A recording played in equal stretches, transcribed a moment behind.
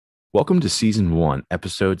Welcome to Season 1,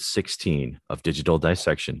 Episode 16 of Digital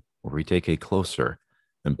Dissection, where we take a closer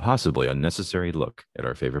and possibly unnecessary look at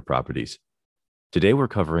our favorite properties. Today, we're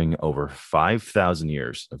covering over 5,000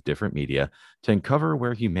 years of different media to uncover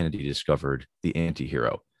where humanity discovered the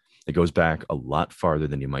antihero. It goes back a lot farther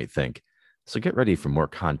than you might think, so get ready for more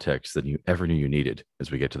context than you ever knew you needed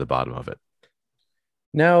as we get to the bottom of it.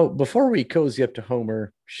 Now, before we cozy up to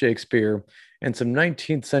Homer, Shakespeare, and some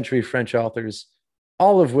 19th century French authors,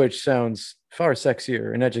 all of which sounds far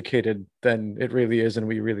sexier and educated than it really is and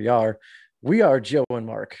we really are, we are Joe and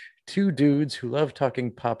Mark, two dudes who love talking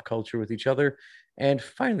pop culture with each other and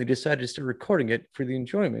finally decided to start recording it for the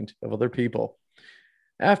enjoyment of other people.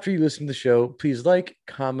 After you listen to the show, please like,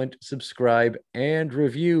 comment, subscribe, and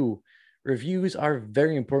review. Reviews are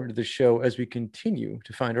very important to the show as we continue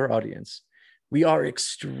to find our audience. We are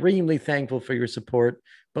extremely thankful for your support,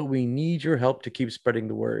 but we need your help to keep spreading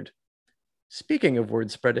the word. Speaking of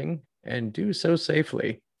word spreading, and do so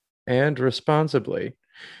safely and responsibly,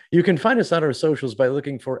 you can find us on our socials by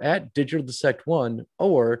looking for @DigitalDissect1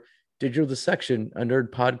 or Digital Dissection, a nerd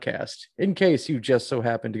podcast, in case you just so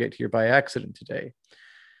happen to get here by accident today.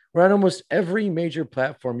 We're on almost every major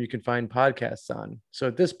platform you can find podcasts on. So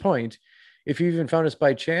at this point, if you even found us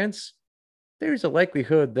by chance, there's a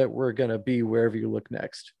likelihood that we're going to be wherever you look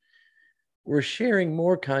next. We're sharing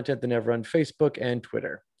more content than ever on Facebook and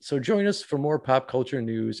Twitter. So join us for more pop culture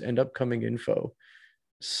news and upcoming info.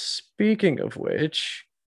 Speaking of which,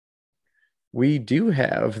 we do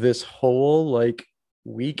have this whole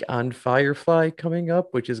week on Firefly coming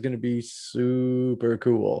up, which is going to be super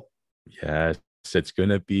cool. Yes, it's going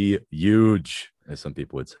to be huge, as some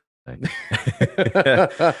people would say.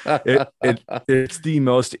 It's the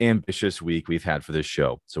most ambitious week we've had for this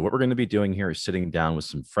show. So what we're going to be doing here is sitting down with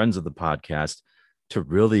some friends of the podcast to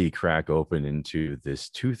really crack open into this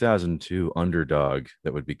 2002 underdog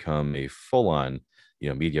that would become a full-on,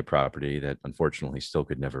 media property that unfortunately still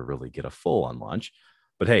could never really get a full-on launch.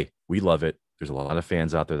 But hey, we love it. There's a lot of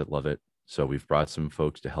fans out there that love it. So we've brought some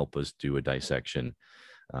folks to help us do a dissection.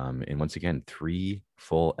 And once again, 3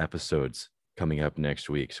 full episodes coming up next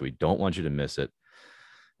week. So we don't want you to miss it.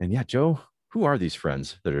 And yeah, Joe, who are these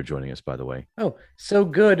friends that are joining us, by the way? Oh, so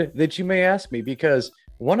good that you may ask me, because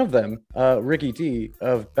one of them, Ricky D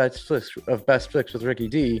of Best Flicks with Ricky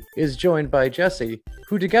D, is joined by Jesse,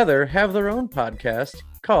 who together have their own podcast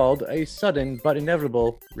called A Sudden But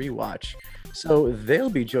Inevitable Rewatch. So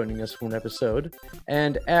they'll be joining us for an episode.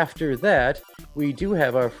 And after that, we do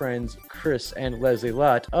have our friends Chris and Leslie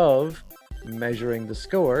Lott of Measuring the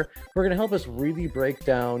Score. We're going to help us really break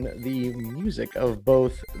down the music of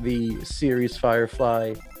both the series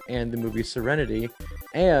Firefly and the movie Serenity.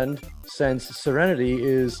 And since Serenity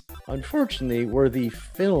is unfortunately where the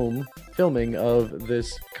filming of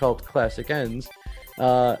this cult classic ends,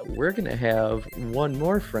 we're going to have one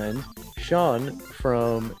more friend, Sean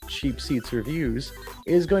from Cheap Seats Reviews,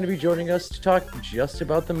 is going to be joining us to talk just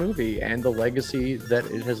about the movie and the legacy that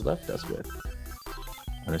it has left us with.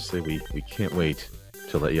 Honestly, we can't wait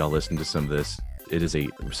to let y'all listen to some of this. It is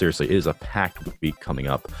a packed week coming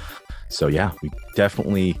up. So yeah, we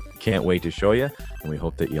definitely can't wait to show you, and we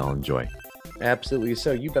hope that y'all enjoy. Absolutely.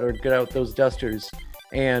 So you better get out those dusters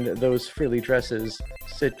and those frilly dresses,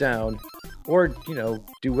 sit down, or,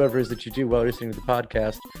 do whatever it is that you do while listening to the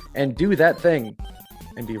podcast, and do that thing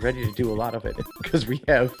and be ready to do a lot of it, because we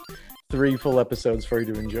have 3 full episodes for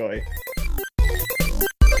you to enjoy.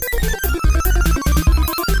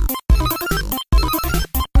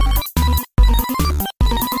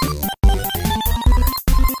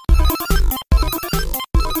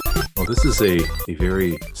 This is a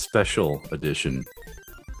very special edition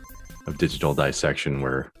of Digital Dissection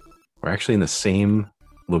where we're actually in the same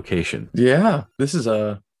location. Yeah, this is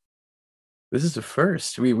a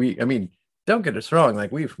first. I mean, don't get us wrong.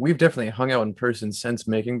 We've definitely hung out in person since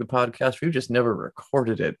making the podcast. We've just never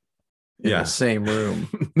recorded it in the same room.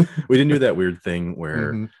 We didn't do that weird thing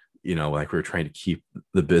where, we were trying to keep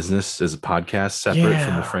the business as a podcast separate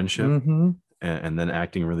from the friendship, and then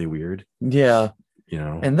acting really weird. Yeah.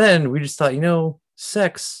 And then we just thought,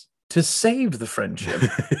 sex to save the friendship.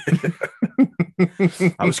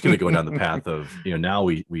 I was going to go down the path of, now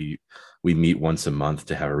we meet once a month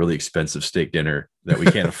to have a really expensive steak dinner that we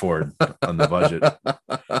can't afford on the budget.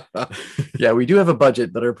 Yeah, we do have a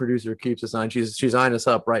budget that our producer keeps us on. She's eyeing us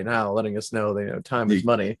up right now, letting us know that time is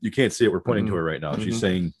money. You can't see it. We're pointing to her right now. She's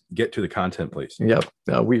saying, "Get to the content, please." Yep.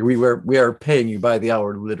 We are paying you by the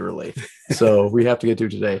hour, literally. So we have to get to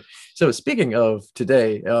today. So speaking of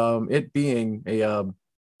today, it being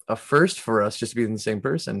a first for us just to be in the same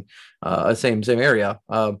person, same area.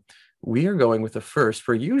 We are going with the first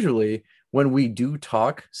for usually when we do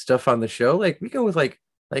talk stuff on the show, like we go with like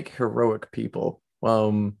heroic people.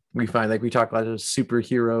 We find like we talk about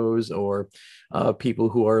superheroes or people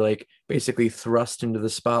who are like basically thrust into the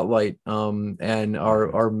spotlight and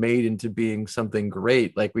are made into being something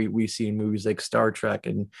great. Like we see in movies like Star Trek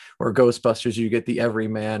and or Ghostbusters, you get the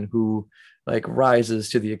everyman who like rises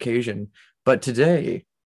to the occasion. But today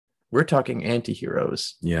we're talking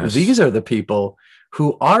anti-heroes. Yes. These are the people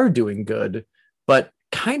who are doing good, but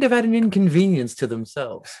kind of at an inconvenience to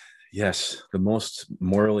themselves. Yes, the most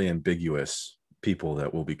morally ambiguous people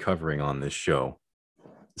that we'll be covering on this show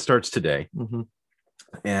starts today. Mm-hmm.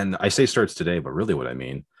 And I say starts today, but really what I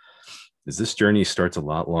mean is this journey starts a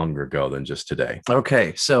lot longer ago than just today.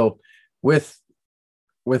 Okay, so with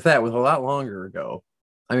a lot longer ago,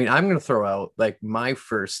 I mean, I'm going to throw out like my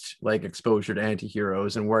first like exposure to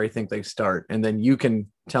anti-heroes and where I think they start, and then you can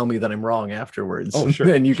tell me that I'm wrong afterwards. Oh,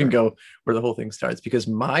 sure. And you can go where the whole thing starts, because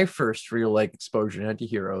my first real like exposure to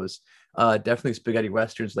anti-heroes, definitely spaghetti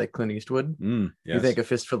westerns like Clint Eastwood. Yes. You think A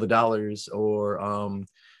Fistful of Dollars, or I'm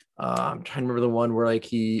trying to remember the one where like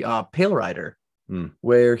he Pale Rider,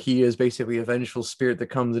 where he is basically a vengeful spirit that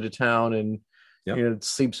comes into town and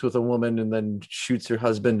sleeps with a woman and then shoots her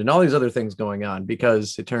husband and all these other things going on,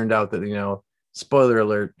 because it turned out that, spoiler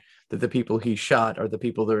alert, that the people he shot are the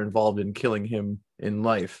people that are involved in killing him in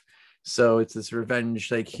life. So it's this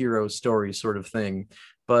revenge, like hero story sort of thing.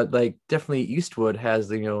 But like definitely Eastwood has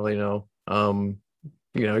the,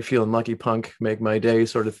 you're feeling lucky punk, make my day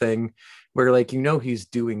sort of thing, where like, he's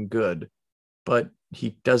doing good, but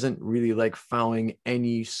he doesn't really like following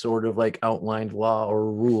any sort of like outlined law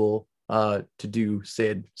or rule to do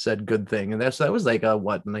said good thing. And that was like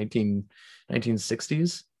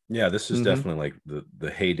 1960s. Yeah, this is definitely like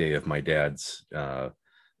the heyday of my dad's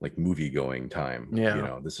like movie going time.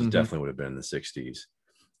 Yeah, this is definitely would have been in the 60s.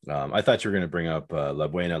 I thought you were going to bring up La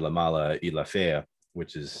Buena, La Mala y La Fea,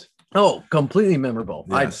 which is completely memorable.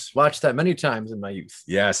 Yes. I watched that many times in my youth.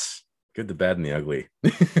 Yes, good, the bad, and the ugly.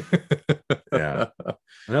 Yeah,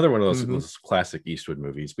 another one of those classic Eastwood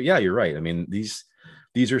movies. But yeah, you're right. I mean, these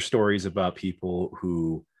are stories about people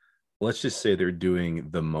who, let's just say, they're doing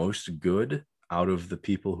the most good out of the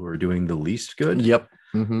people who are doing the least good. Yep.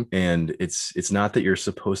 And it's not that you're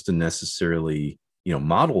supposed to necessarily,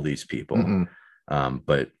 model these people.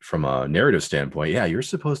 But from a narrative standpoint, yeah, you're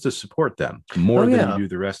supposed to support them more than you do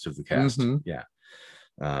the rest of the cast. Yeah.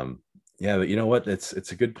 But you know what?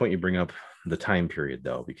 It's a good point you bring up the time period,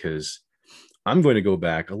 though, because I'm going to go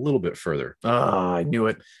back a little bit further. I knew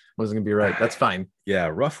it wasn't going to be right. That's fine. Yeah,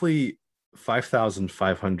 roughly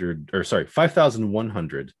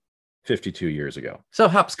 5,152 years ago. So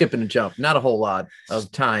hop, skip, and a jump. Not a whole lot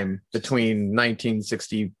of time between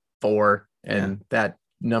 1964 and that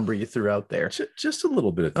number you threw out there. Just a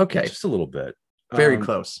little bit. Okay. Just a little bit. Very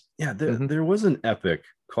close. Yeah, there was an epic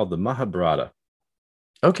called the Mahabharata.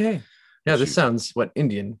 Okay. Yeah, this sounds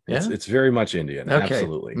Indian. Yeah, it's very much Indian. Okay.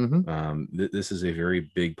 Absolutely. This is a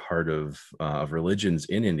very big part of religions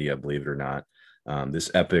in India, believe it or not.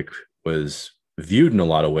 This epic was viewed in a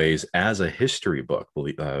lot of ways as a history book,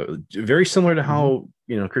 very similar to how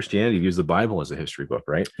Christianity views the Bible as a history book,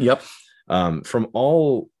 right? Yep. From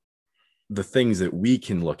all the things that we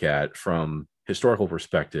can look at from historical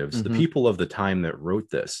perspectives, the people of the time that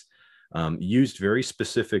wrote this used very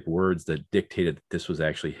specific words that dictated that this was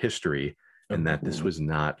actually history and that this was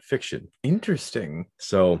not fiction. Interesting.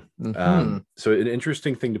 So, so an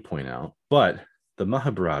interesting thing to point out. But the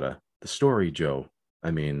Mahabharata, the story, Joe,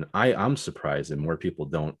 I mean, I'm surprised that more people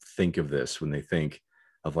don't think of this when they think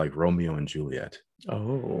of like Romeo and Juliet.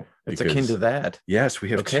 Oh, it's akin to that. Yes, we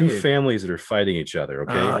have two families that are fighting each other.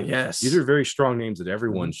 Okay. Yes. These are very strong names that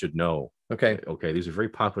everyone should know. Okay. These are very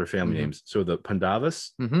popular family names. So the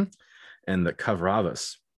Pandavas and the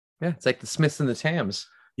Kauravas. Yeah, it's like the Smiths and the Tams.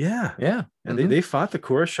 Yeah. Yeah. And they fought the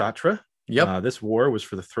Kurukshetra. Yep. This war was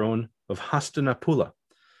for the throne of Hastinapula.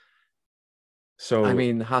 So I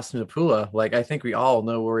mean, Hastinapula, like I think we all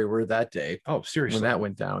know where we were that day. Oh, seriously. When that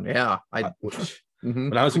went down. Yeah.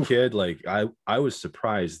 When I was a kid, like I was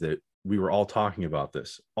surprised that we were all talking about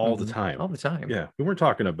this all the time. All the time. Yeah. We weren't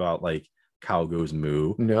talking about like cow goes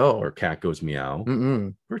moo. No. Or cat goes meow.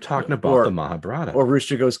 We're talking about the Mahabharata. Or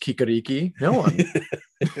rooster goes kikariki. No one.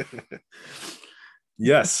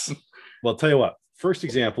 Yes. Well, I'll tell you what. First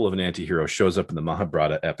example of an anti-hero shows up in the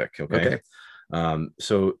Mahabharata epic. Okay.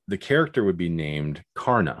 So the character would be named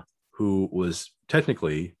Karna, who was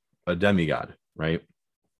technically a demigod, right?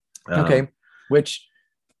 Which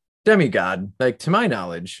demigod, like to my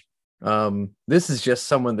knowledge, this is just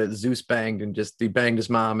someone that Zeus banged and he banged his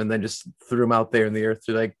mom and then just threw him out there in the earth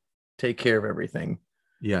to like take care of everything.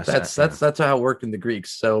 Yes, That's how it worked in the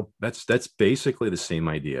Greeks. So that's basically the same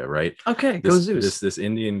idea, right? okay, go Zeus. This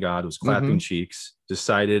Indian god was clapping cheeks,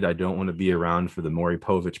 decided I don't want to be around for the Maury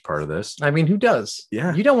Povich part of this. I mean, who does?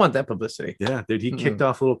 Yeah, you don't want that publicity. Yeah, dude, he kicked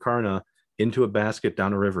off little Karna into a basket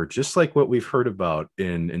down a river, just like what we've heard about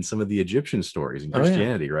in some of the Egyptian stories in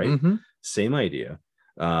Christianity, right? Same idea.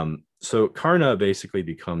 So Karna basically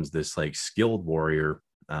becomes this like skilled warrior.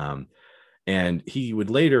 And he would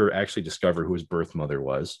later actually discover who his birth mother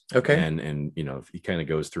was. Okay. And you know, he kind of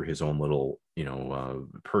goes through his own little, you know,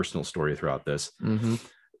 personal story throughout this.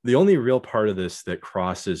 The only real part of this that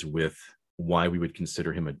crosses with why we would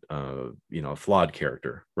consider him a flawed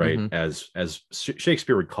character, right? As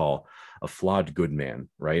Shakespeare would call a flawed good man,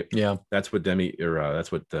 right? Yeah. That's what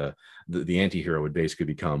that's what the anti-hero would basically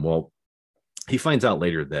become. Well, he finds out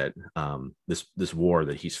later that this war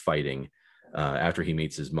that he's fighting after he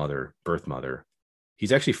meets his birth mother,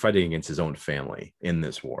 he's actually fighting against his own family in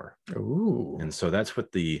this war. Ooh. And so that's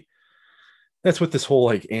what this whole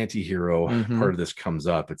like anti-hero part of this comes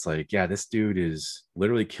up. It's like, yeah, this dude is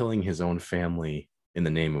literally killing his own family in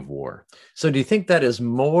the name of war. So do you think that is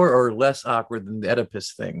more or less awkward than the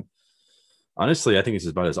Oedipus thing? Honestly, I think it's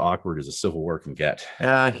about as awkward as a civil war can get.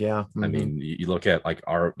 Yeah. I mean, you look at like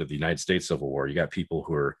the United States Civil War, you got people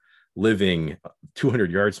who are living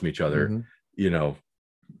 200 yards from each other, you know,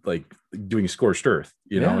 like doing scorched earth,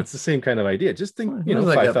 you know, it's the same kind of idea. Just think, you know,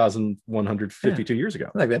 like 5,152 years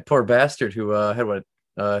ago. Like that poor bastard who had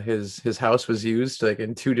his house was used like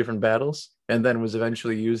in 2 different battles and then was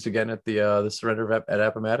eventually used again at the surrender at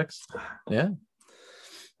Appomattox. Yeah.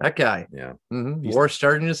 That guy. Yeah. War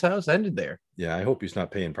started in his house, ended there. Yeah. I hope he's not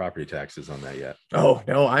paying property taxes on that yet. Oh,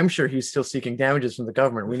 no. I'm sure he's still seeking damages from the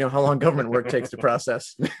government. We know how long government work takes to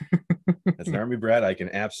process. As an Army brat, I can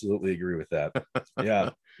absolutely agree with that. Yeah.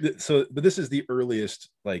 So, but this is the earliest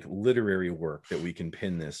like literary work that we can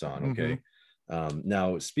pin this on. Okay.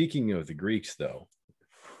 Now, speaking of the Greeks, though,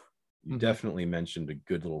 you definitely mentioned a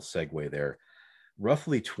good little segue there.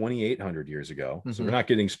 Roughly 2,800 years ago. So we're not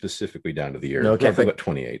getting specifically down to the year. Okay, roughly about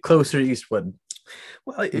 28. Closer to Eastwood.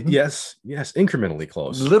 Well, yes, incrementally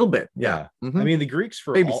close. A little bit. Yeah. I mean, the Greeks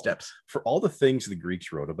baby steps. For all the things the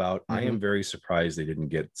Greeks wrote about, I am very surprised they didn't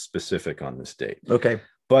get specific on this date. Okay.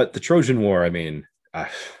 But the Trojan War, I mean,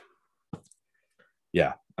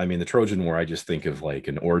 yeah. I mean, the Trojan War, I just think of like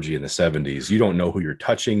an orgy in the 70s. You don't know who you're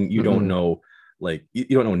touching. You don't know. Like you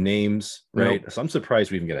don't know names, right? Nope. So I'm surprised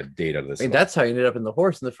we even get a date out of this. I mean, that's how you ended up in the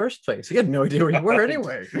horse in the first place. You had no idea where you were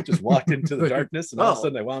anyway. Just walked into the darkness, and all of a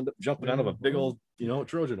sudden I wound up jumping out of a big old,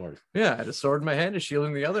 Trojan horse. Yeah, I had a sword in my hand, a shield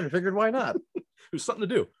in the other, and figured, why not? It was something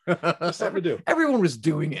to do. Everyone was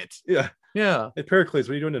doing it. Yeah. Hey, Pericles,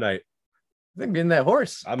 what are you doing tonight? I think in that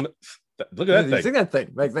horse. Look at that thing. You see that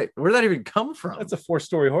thing? Like, where'd that even come from? That's a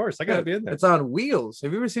 4-story horse. I gotta be in there. It's on wheels.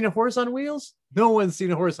 Have you ever seen a horse on wheels? No one's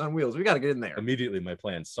seen a horse on wheels. We got to get in there. Immediately, my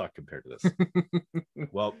plans suck compared to this.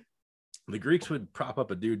 Well, the Greeks would prop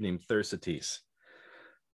up a dude named Thersites,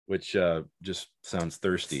 which just sounds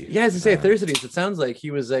thirsty. Yeah, as you say, Thersites. It sounds like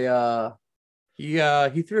he was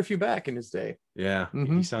he threw a few back in his day. Yeah,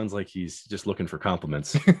 he sounds like he's just looking for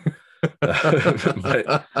compliments.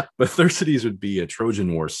 but Thersites would be a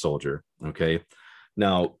Trojan War soldier. Okay,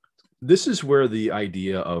 now this is where the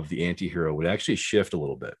idea of the anti-hero would actually shift a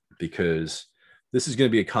little bit, because this is going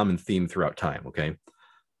to be a common theme throughout time. Okay,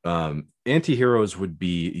 anti-heroes would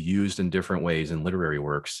be used in different ways in literary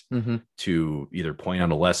works to either point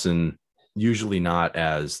out a lesson, usually not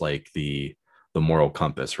as like the moral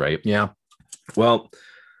compass, right? Yeah. Well,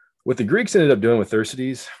 what the Greeks ended up doing with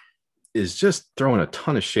Thersites is just throwing a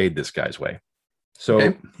ton of shade this guy's way.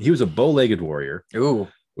 So he was a bow-legged warrior. Ooh,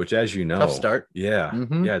 which, as you know, tough start. Yeah,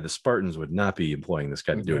 the Spartans would not be employing this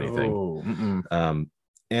guy to do anything.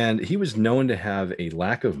 And he was known to have a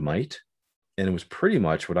lack of might, and it was pretty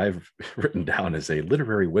much what I've written down as a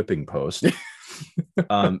literary whipping post.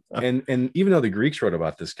 And even though the Greeks wrote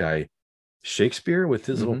about this guy, Shakespeare, with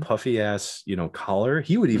his little puffy ass, collar,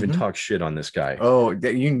 he would even talk shit on this guy. Oh,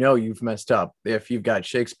 you've messed up if you've got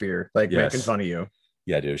Shakespeare making fun of you.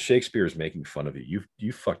 Yeah, dude, Shakespeare is making fun of you.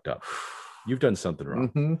 You fucked up. You've done something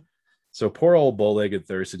wrong. So poor old bow-legged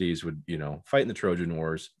Thersites would, fight in the Trojan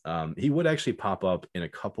Wars. He would actually pop up in a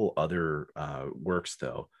couple other works,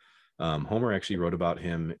 though. Homer actually wrote about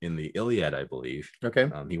him in the Iliad, I believe. Okay.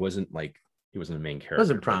 He wasn't a main character.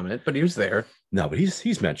 Wasn't prominent, but he was there. No, but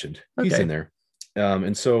he's mentioned. Okay. He's in there.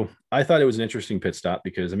 And so I thought it was an interesting pit stop,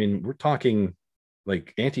 because, I mean, we're talking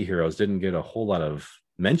like anti-heroes didn't get a whole lot of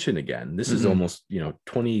mention again. This is almost,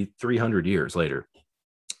 2,300 years later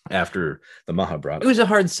after the Mahabharata. It was a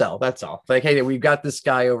hard sell. That's all. Like, hey, we've got this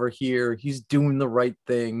guy over here. He's doing the right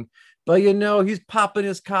thing. But he's popping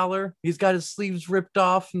his collar. He's got his sleeves ripped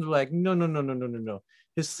off, and they're like, no, no, no, no, no, no, no.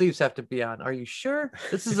 His sleeves have to be on. Are you sure?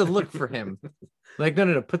 This is a look for him. Like, no,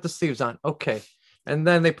 no, no. Put the sleeves on. Okay. And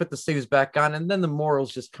then they put the sleeves back on, and then the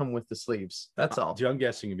morals just come with the sleeves. That's all. I'm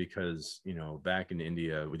guessing because, back in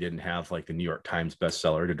India, we didn't have like the New York Times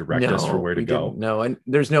bestseller to direct us for where to go. No, and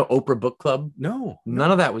there's no Oprah book club. No,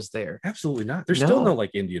 none of that was there. Absolutely not. There's still no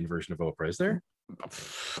like Indian version of Oprah, is there?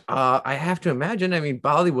 I have to imagine. I mean,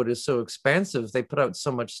 Bollywood is so expansive. They put out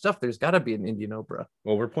so much stuff. There's got to be an Indian Oprah.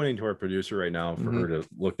 Well, we're pointing to our producer right now for her to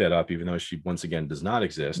look that up, even though she once again does not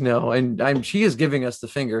exist. No, and she is giving us the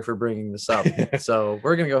finger for bringing this up. So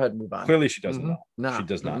we're gonna go ahead and move on. Clearly, she doesn't know. No, she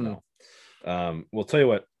does not know. We'll tell you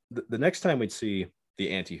what. The next time we'd see the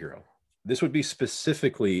anti-hero, this would be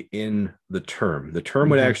specifically in the term. The term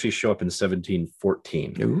would actually show up in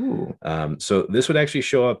 1714. Ooh. So this would actually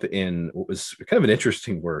show up in what was kind of an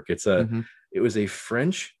interesting work. It was a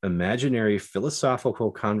French imaginary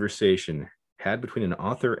philosophical conversation had between an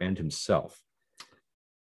author and himself.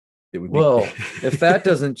 It would be if that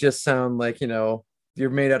doesn't just sound like, you're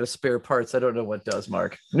made out of spare parts, I don't know what does,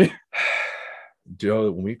 Mark. Joe,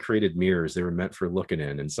 when we created mirrors, they were meant for looking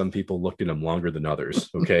in, and some people looked in them longer than others.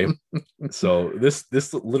 Okay. So this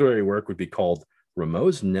literary work would be called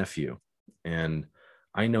Rameau's Nephew. And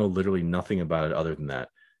I know literally nothing about it other than that,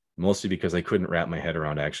 mostly because I couldn't wrap my head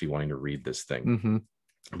around actually wanting to read this thing.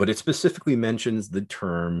 But it specifically mentions the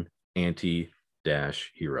term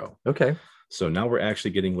anti-hero. Okay. So now we're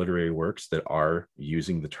actually getting literary works that are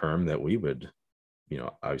using the term that we would,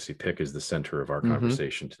 obviously pick as the center of our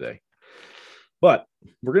conversation today. But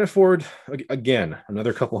we're going to forward again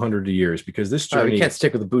another couple hundred years because this journey. We can't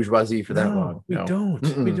stick with the bourgeoisie for that long. We don't.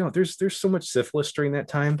 We don't. There's so much syphilis during that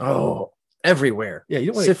time. Oh, everywhere. Yeah, you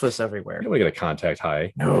don't want syphilis everywhere. You don't want to get a contact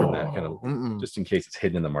high from that kind of, just in case it's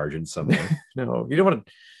hidden in the margins somewhere. No, you don't want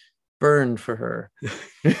to burn for her.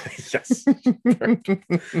 Yes.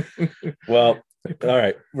 Well, all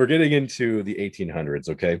right. We're getting into the 1800s.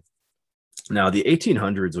 Okay. Now, the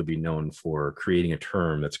 1800s would be known for creating a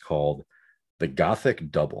term that's called the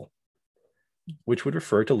Gothic double, which would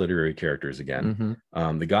refer to literary characters again.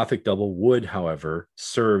 The Gothic double would, however,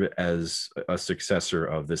 serve as a successor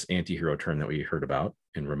of this anti-hero term that we heard about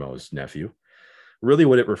in Rameau's Nephew. Really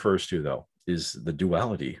what it refers to, though, is the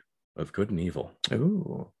duality of good and evil.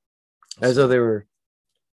 Ooh. As though they were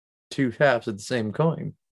two halves of the same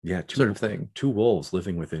coin. Yeah, sort of thing. Two wolves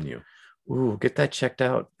living within you. Ooh, get that checked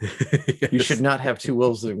out. Yes. You should not have two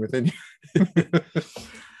wolves living within you.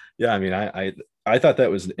 Yeah, I mean, I thought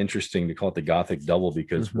that was interesting to call it the Gothic double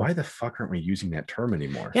because why the fuck aren't we using that term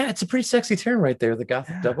anymore? Yeah, it's a pretty sexy term right there, the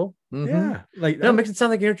Gothic double. Yeah, like it makes it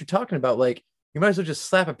sound like you know what you're talking about. Like you might as well just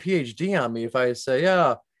slap a PhD on me if I say,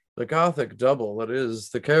 yeah, the Gothic double. That is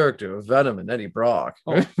the character of Venom and Eddie Brock.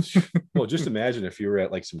 Oh, well, just imagine if you were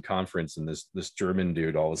at like some conference and this German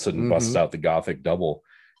dude all of a sudden busts out the Gothic double.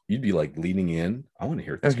 You'd be like leaning in. I want to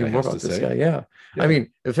hear what this guy has to say. Yeah. I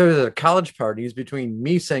mean, if there was a college parties between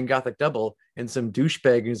me saying Gothic double and some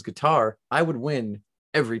douchebag and his guitar, I would win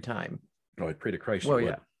every time. Oh, I'd pray to Christ. Well,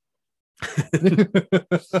 yeah.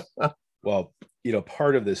 Well,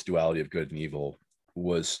 part of this duality of good and evil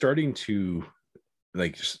was starting to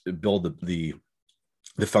like build the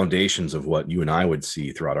foundations of what you and I would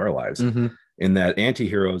see throughout our lives. In that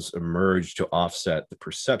anti-heroes emerged to offset the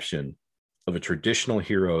perception of a traditional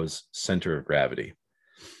hero's center of gravity.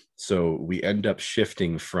 So we end up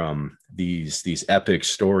shifting from these epic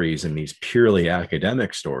stories and these purely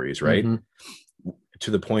academic stories, right?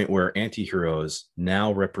 To the point where anti-heroes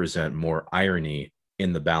now represent more irony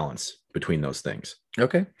in the balance between those things.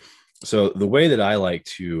 Okay. So the way that I like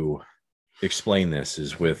to explain this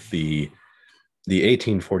is with the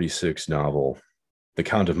 1846 novel, The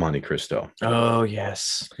Count of Monte Cristo. Oh,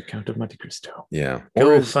 yes. The Count of Monte Cristo. Yeah.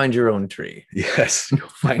 Go find your own tree. Yes. Go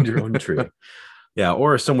find your own tree. Yeah.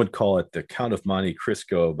 Or some would call it The Count of Monte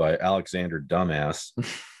Cristo by Alexander Dumbass.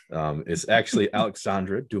 It's actually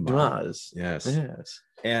Alexandre Dumas. Yes.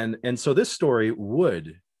 And so this story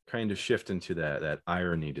would kind of shift into that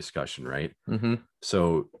irony discussion, right?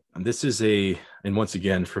 So this is and once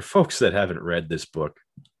again, for folks that haven't read this book,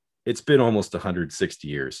 it's been almost 160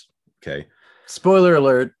 years. Okay. Spoiler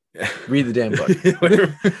alert. Read the damn book.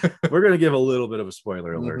 We're going to give a little bit of a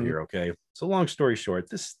spoiler alert here. Okay. So long story short,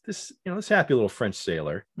 this happy little French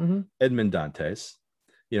sailor, Edmond Dantes,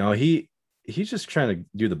 he's just trying to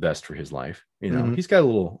do the best for his life. He's got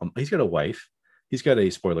a wife. He's got a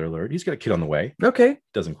spoiler alert. He's got a kid on the way. Okay.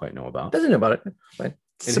 Doesn't quite know about. Doesn't know about it. Fine.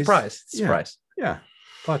 Surprise. Yeah.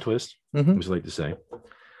 Plot twist. Would you like to say?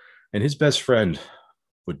 And his best friend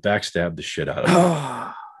would backstab the shit out of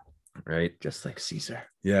him. right? Just like Caesar.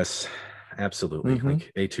 Yes, absolutely. Mhm.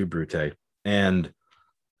 Like A tu Brute. And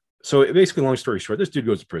so basically, long story short, this dude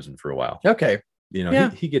goes to prison for a while. Okay. You know,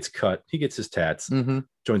 Yeah. he gets cut, he gets his tats, Mm-hmm.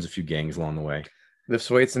 joins a few gangs along the way. Lifts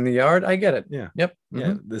weights in the yard. I get it. Yeah. Yep. Yeah.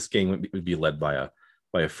 Mhm. This gang would be led by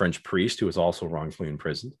a French priest who was also wrongfully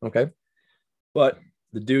imprisoned. Okay. But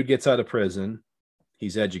the dude gets out of prison.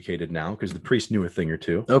 He's educated now because the priest knew a thing or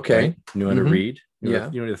two. Okay. Right? Knew how to Mhm. read.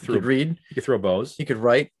 Yeah. You know how to He throw. could read. He could throw bows. He could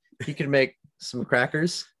write. He could make some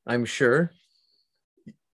crackers, I'm sure.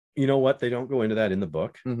 You know what? They don't go into that in the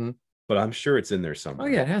book, Mm-hmm. but I'm sure it's in there somewhere. Oh,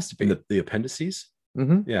 yeah, it has to be. In the appendices.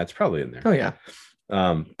 Mm-hmm. Yeah, it's probably in there. Oh, yeah.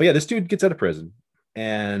 But yeah, this dude gets out of prison,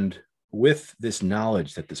 and with this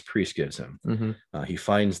knowledge that this priest gives him, Mm-hmm. he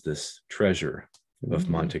finds this treasure of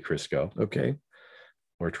Monte Cristo, Okay.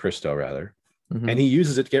 or Tristo rather, Mhm. and he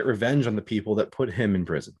uses it to get revenge on the people that put him in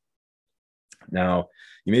prison. Now,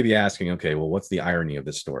 you may be asking, okay, well, what's the irony of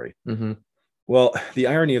this story? Mm-hmm. Well, the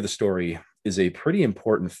irony of the story is a pretty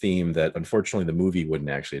important theme that unfortunately the movie wouldn't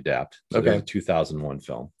actually adapt. So Okay. there's a 2001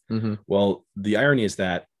 film. Mm-hmm. Well, the irony is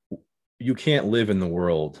that you can't live in the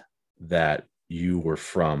world that you were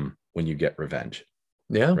from when you get revenge,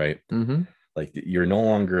 Yeah. right? Mm-hmm. Like you're no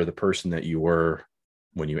longer the person that you were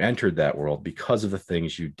when you entered that world because of the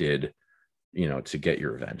things you did, you know, to get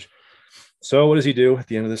your revenge. So what does he do at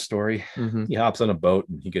the end of this story? Mm-hmm. He hops on a boat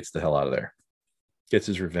and he gets the hell out of there. Gets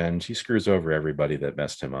his revenge. He screws over everybody that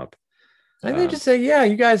messed him up. And they just say, yeah,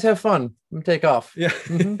 you guys have fun. I'm take off. Yeah.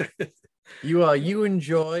 Mhm. You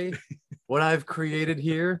enjoy what I've created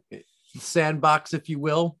here. Sandbox, if you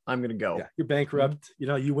will. I'm gonna go. Yeah. You're bankrupt. You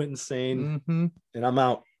know, you went insane Mm-hmm. and I'm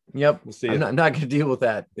out. Yep. We'll see I'm you. not gonna deal with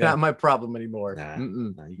that. Yeah. Not my problem anymore. Nah.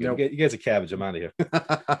 Mm-mm. Nah, Nope. you guys a cabbage. I'm out of here.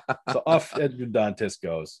 So off Edmund Dantes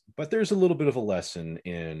goes. But there's a little bit of a lesson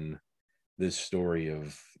in this story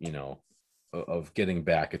of, you know, of getting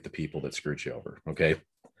back at the people that screwed you over. Okay.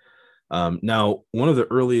 Now, one of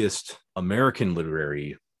the earliest American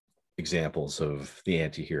literary examples of the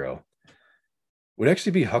anti-hero would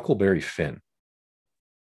actually be Huckleberry Finn.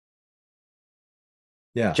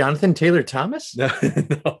 Yeah. Jonathan Taylor Thomas?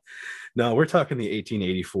 No, we're talking the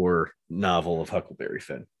 1884 novel of Huckleberry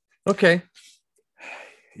Finn. Okay.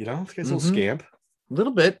 You know, this guy's a little scamp. A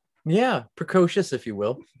little bit. Yeah. Precocious, if you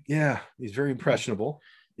will. Yeah, he's very impressionable,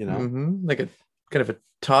 you know. Mhm. Like a kind of a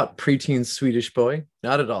taut preteen Swedish boy.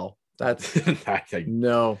 Not at all. That's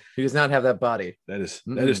no, he does not have that body. That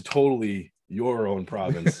is totally your own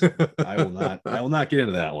province. I will not get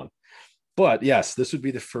into that one. But yes, this would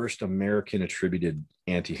be the first American attributed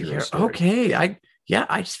anti-hero story. Okay.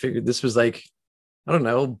 I just figured this was like, I don't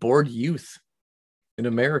know, bored youth in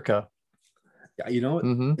America. Yeah, you know,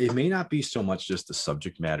 Mhm. it may not be so much just the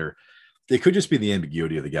subject matter. It could just be the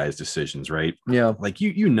ambiguity of the guy's decisions, right? Yeah. Like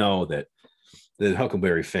you know that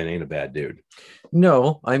Huckleberry Finn ain't a bad dude.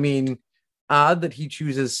 No, I mean, odd that he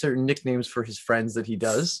chooses certain nicknames for his friends that he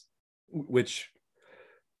does. Which,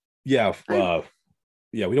 yeah, we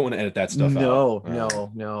don't want to edit that stuff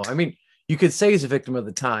out. No. I mean, you could say he's a victim of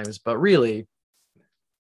the times, but really,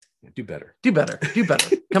 do better.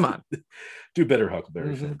 Come on, do better,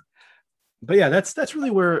 Huckleberry Finn. But yeah, that's really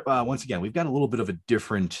where once again we've got a little bit of a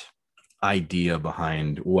different idea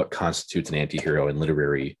behind what constitutes an anti-hero in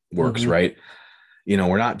literary works, right? You know,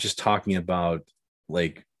 we're not just talking about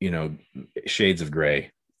like, you know, shades of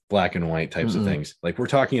gray, black and white types of things. Like we're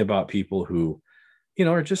talking about people who, you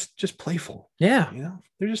know, are just playful. Yeah. You know,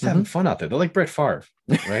 they're just having fun out there. They're like Brett Favre,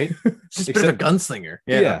 right? Just a bit of a gunslinger.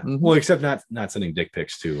 Yeah. Well, except not sending dick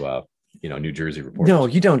pics to you know, New Jersey reporters. No,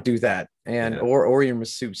 you don't do that. And or your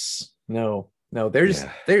masseuse. No, they're just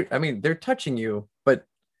they're touching you, but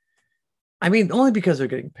I mean only because they're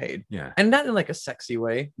getting paid. Yeah. And not in like a sexy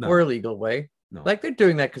way or a legal way. No. Like they're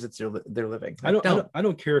doing that because it's their living. Like, I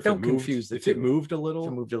don't care if don't it moved, confuse the if two. it moved a little.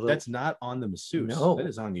 If it moved a little. That's not on the masseuse. No, that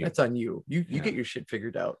is on you. That's on you. You get your shit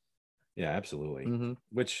figured out. Yeah, absolutely. Mm-hmm.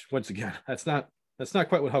 Which once again, that's not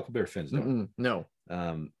quite what Huckleberry Finn's doing. No.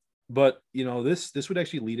 But you know, this would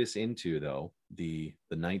actually lead us into though the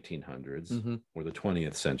 1900s or the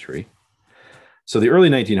 20th century. So the early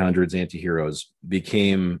 1900s anti-heroes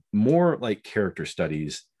became more like character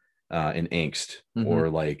studies and angst, or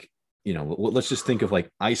like, you know, let's just think of like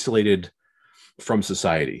isolated from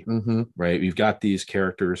society, right? We've got these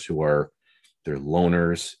characters who they're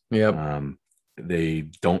loners. Yep. They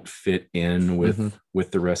don't fit in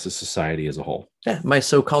with the rest of society as a whole. Yeah, my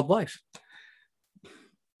so-called life.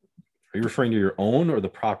 Are you referring to your own or the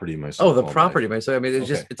property? The property. I mean,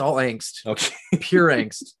 it's all angst. Okay. Pure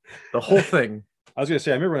angst. The whole thing. I was going to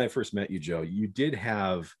say, I remember when I first met you, Joe, you did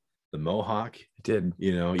have the mohawk. Did.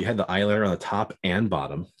 You know, you had the eyeliner on the top and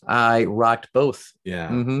bottom. I rocked both. Yeah.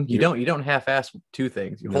 Mm-hmm. You don't half-ass two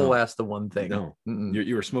things. You whole-ass the one thing. No.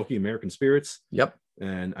 You were smoking American spirits. Yep.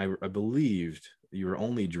 And I believed you were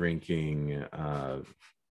only drinking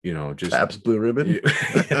just Pabst Blue Ribbon.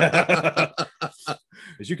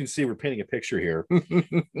 As you can see, we're painting a picture here.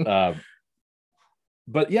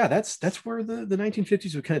 But yeah, that's where the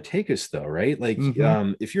 1950s would kind of take us, though, right? Like,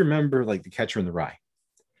 if you remember, like, The Catcher in the Rye.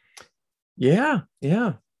 Yeah.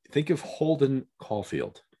 Think of Holden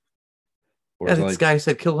Caulfield. Or this guy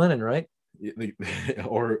said kill Lennon, right?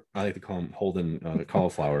 Or I like to call him Holden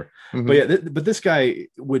Cauliflower. But yeah, but this guy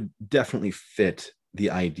would definitely fit the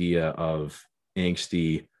idea of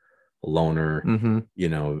angsty loner,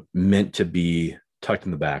 meant to be tucked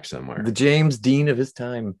in the back somewhere. The James Dean of his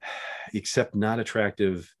time. Except not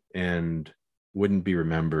attractive and wouldn't be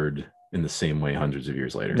remembered in the same way hundreds of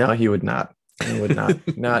years later. No, he would not. He would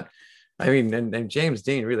not. Not. I mean, and James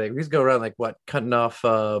Dean, really, he's go around like what, cutting off,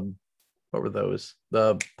 what were those?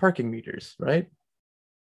 The parking meters, right?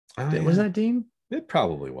 Was that Dean? It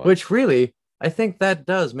probably was. Which really, I think that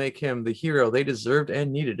does make him the hero they deserved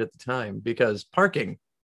and needed at the time, because parking,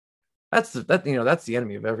 that's the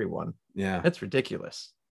enemy of everyone. Yeah. That's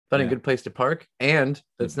ridiculous. Finding a good place to park, and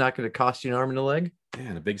that's not going to cost you an arm and a leg.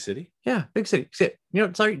 Yeah, in a big city. Yeah, big city.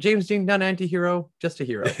 Sorry, James Dean, not an anti-hero, just a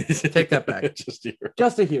hero. Take that back.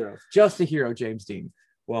 Just a hero, James Dean.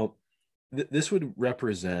 Well, this would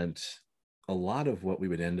represent a lot of what we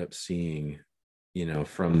would end up seeing,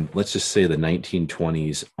 from, let's just say, the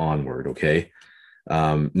 1920s onward. Okay.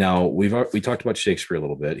 Now we talked about Shakespeare a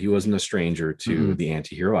little bit. He wasn't a stranger to the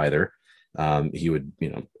anti-hero either. He would,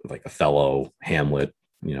 like Othello, Hamlet,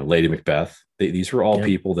 Lady Macbeth. These were all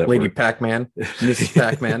people that Lady Pac-Man, Mrs.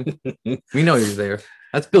 Pac-Man. We know he was there.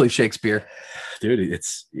 That's Billy Shakespeare. Dude,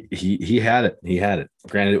 he had it. He had it.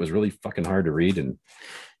 Granted, it was really fucking hard to read and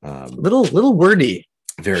little wordy.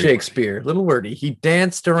 Very Shakespeare, wordy. Little wordy. He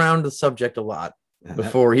danced around the subject a lot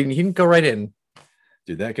before he didn't go right in.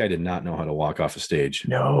 Dude, that guy did not know how to walk off a stage.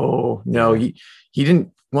 No. He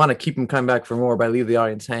didn't want to keep him coming back for more by leave the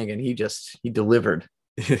audience hanging. He delivered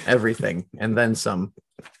everything and then some.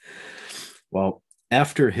 Well,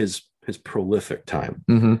 after his prolific time,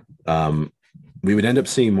 we would end up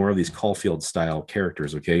seeing more of these Caulfield style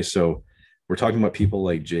characters. Okay, so we're talking about people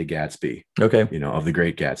like Jay Gatsby. Okay, of The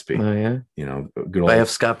Great Gatsby. Oh yeah, good old F.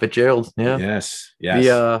 Scott Fitzgerald. Yeah. Yes.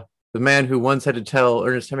 The man who once had to tell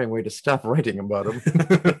Ernest Hemingway to stop writing about him.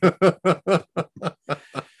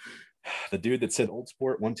 The dude that said old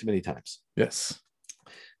sport one too many times. Yes.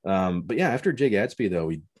 But yeah, after Jay Gatsby,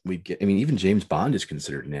 though, we get, even James Bond is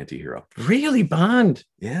considered an anti-hero. Really? Bond?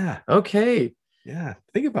 Yeah. Okay. Yeah.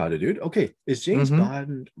 Think about it, dude. Okay. Is James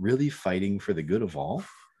Bond really fighting for the good of all?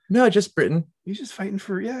 No, just Britain. He's just fighting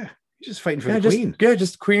for the Queen.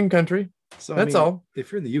 Just Queen country. So that's all.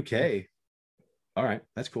 If you're in the UK, all right,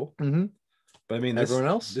 that's cool. But everyone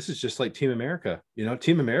else, this is just like Team America.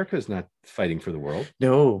 Team America is not fighting for the world.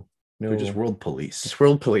 No, they're just world police. It's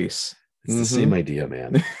world police. It's the same idea,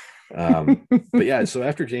 man. But yeah, so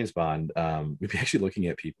after James Bond, we'd be actually looking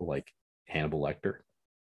at people like Hannibal Lecter.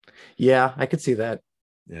 Yeah, I could see that.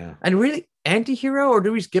 Yeah. And really, anti-hero, or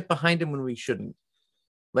do we just get behind him when we shouldn't?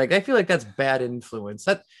 Like, I feel like that's bad influence.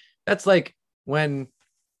 That's like when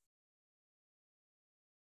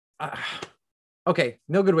okay,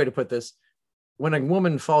 no good way to put this. When a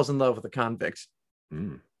woman falls in love with a convict,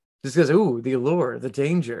 just goes, ooh, the allure, the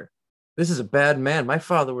danger. This is a bad man. My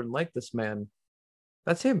father wouldn't like this man.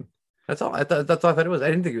 That's him. That's all. That's all I thought it was. I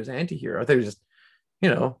didn't think he was an anti-hero. I thought he was just,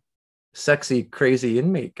 sexy, crazy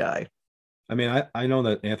inmate guy. I mean, I know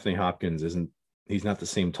that Anthony Hopkins he's not the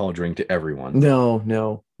same tall drink to everyone.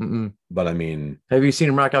 No. But I mean, have you seen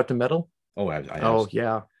him rock out to metal? Oh,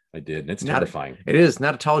 yeah. I did. And it's terrifying. It is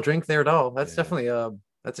not a tall drink there at all. That's definitely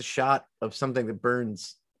that's a shot of something that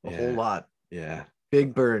burns a whole lot. Yeah.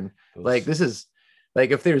 Big burn. Like, this is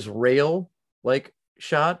like, if there's rail, like,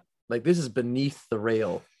 shot, like, this is beneath the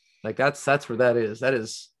rail. Like, that's where that is. That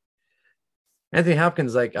is Anthony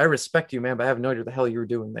Hopkins. Like, I respect you, man, but I have no idea what the hell you were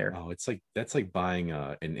doing there. Oh, that's like buying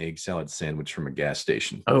an egg salad sandwich from a gas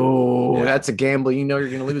station. Oh, yeah. That's a gamble. You're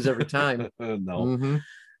going to lose every time. No.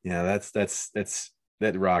 Yeah, that's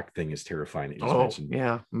that rock thing is terrifying. That you just mentioned.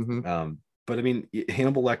 Yeah. But I mean,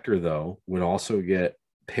 Hannibal Lecter, though, would also get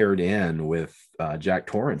paired in with Jack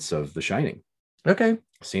Torrance of The Shining. Okay.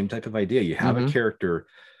 Same type of idea. You have a character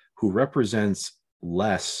who represents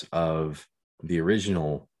less of the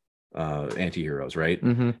original anti-heroes, right?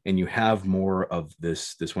 And you have more of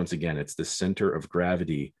this once again, it's the center of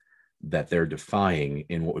gravity that they're defying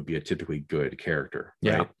in what would be a typically good character.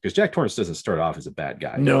 Yeah. Right? Because Jack Torrance doesn't start off as a bad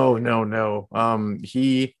guy. No.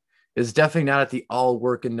 He is definitely not at the all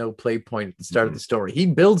work and no play point at the start of the story. He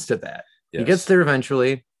builds to that. Yes. He gets there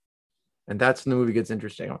eventually, and that's when the movie gets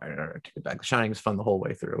interesting. I take it back. The Shining is fun the whole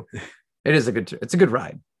way through. It's a good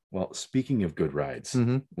ride. Well, speaking of good rides,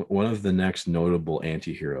 Mhm. one of the next notable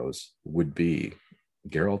anti-heroes would be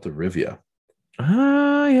Geralt of Rivia.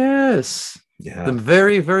 Ah, yes. Yeah, The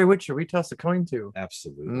very, very Witcher we toss a coin to.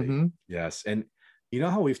 absolutely. Mhm. Yes. And you know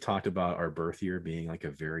how we've talked about our birth year being like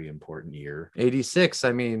a very important year? 86.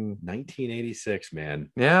 I mean, 1986,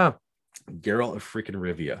 man. yeah. Geralt of freaking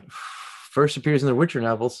Rivia. First appears in the Witcher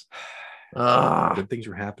novels. Ah, Good things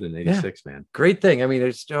were happening in 86, man. great thing. I mean, the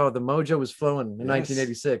mojo was flowing in Yes.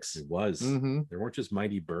 1986. It was. Mhm. There weren't just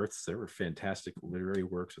mighty births. There were fantastic literary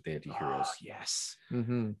works with anti-heroes. Oh, yes.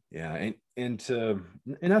 Mhm. Yeah. And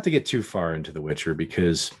not to get too far into The Witcher,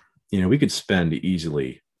 because, we could spend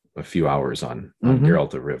easily a few hours on Mhm.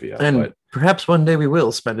 Geralt of Rivia. And but perhaps one day we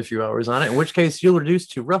will spend a few hours on it, in which case you'll reduce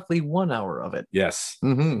to roughly 1 hour of it. yes,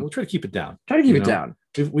 Mhm. we'll try to keep it down. Try to keep You it know,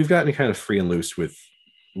 down. We've gotten kind of free and loose with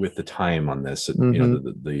the time on this.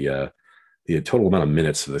 The total amount of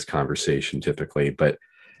minutes of this conversation typically, but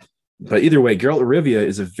either way, Geralt of Rivia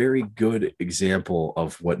is a very good example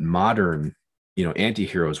of what modern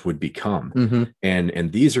anti-heroes would become. Mhm.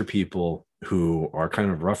 And these are people who are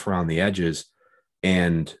kind of rough around the edges,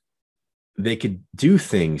 and they could do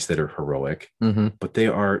things that are heroic, Mhm. but they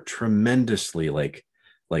are tremendously like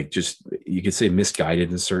just, you could say, misguided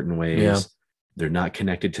in certain ways. Yeah. They're not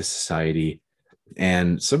connected to society,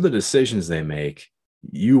 and some of the decisions they make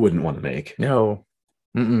you wouldn't want to make. No.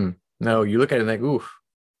 Mm-mm. No, you look at it and think, oof,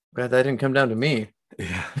 glad that didn't come down to me.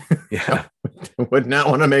 Yeah. Would not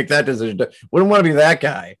want to make that decision. Wouldn't want to be that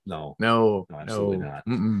guy. No, No, absolutely not.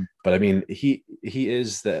 Mm-mm. But I mean, he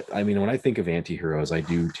is that. I mean, when I think of anti-heroes, I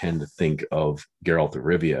do tend to think of Geralt of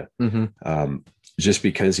Rivia, Mhm. just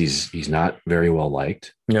because he's not very well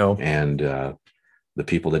liked, No. and the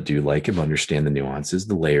people that do like him understand the nuances,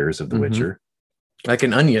 the layers of The Mhm. Witcher. Like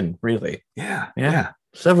an onion, really. Yeah.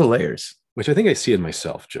 Several layers. Which I think I see in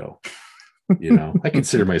myself, Joe. I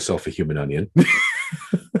consider myself a human onion.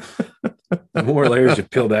 The more layers you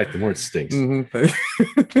peel back, the more it stinks.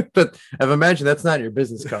 Mhm. But I've imagined that's not your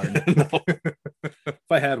business card. No. If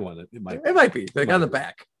I had one, it might. It might be like on the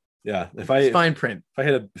back. Yeah. If It's fine print. I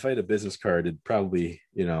had a business card, it'd probably,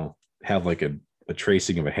 have like a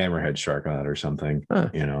tracing of a hammerhead shark on it or something. Huh.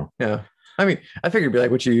 Yeah. I mean, I figured it'd be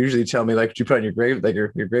like what you usually tell me, like what you put on your grave, like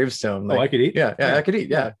your gravestone. Like, I could eat. Yeah, I could eat.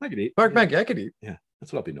 Yeah. I could eat. Mark Mackey, I could eat. Yeah,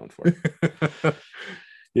 that's what I'll be known for.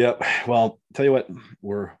 Yep. Well, tell you what,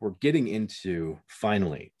 we're getting into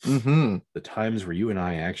finally Mhm. the times where you and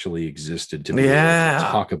I actually existed to be able to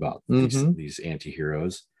talk about these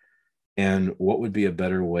anti-heroes. And what would be a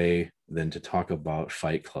better way than to talk about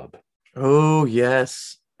Fight Club? Oh,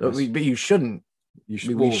 yes. But Yes. you shouldn't.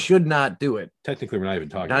 We should not do it. Technically, we're not even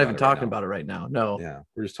talking. Not even talking about it right now. No. Yeah,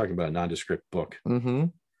 we're just talking about a nondescript book. Mm-hmm.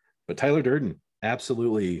 But Tyler Durden,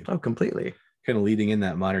 absolutely, completely, kind of leading in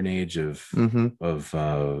that modern age of Mm-hmm. of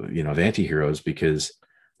anti-heroes, because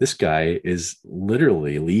this guy is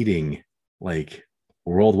literally leading like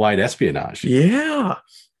worldwide espionage. Yeah.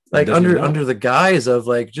 Like Doesn't know. under the guise of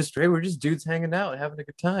like we're just dudes hanging out, having a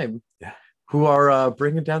good time. Yeah. Who are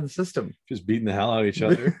bringing down the system, Just beating the hell out of each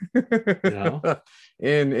other.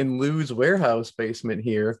 in Lou's warehouse basement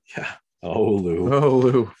here. Yeah. Oh, Lou. Oh,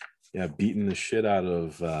 Lou. Yeah, beating the shit out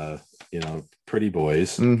of pretty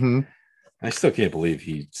boys. Mm-hmm. I still can't believe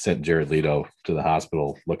he sent Jared Leto to the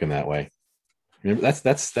hospital looking that way. Remember,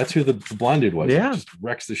 that's who the blonde dude was. Yeah. He just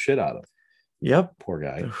wrecks the shit out of. Yep. Poor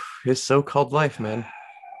guy. His so-called life, man.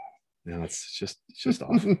 No, it's just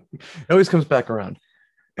awful. It always comes back around.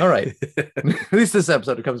 All right. At least this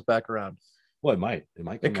episode it comes back around. Well, it might come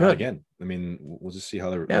It out could. again. I mean, we'll just see how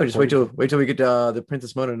they're. Yeah, we'll just wait till we get the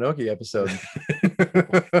Princess Mononoke episode.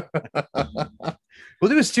 We'll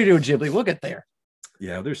do a Studio Ghibli. We'll get there.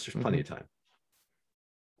 Yeah, there's plenty of time.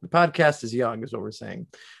 The podcast is young, is what we're saying.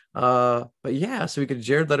 But yeah, so we get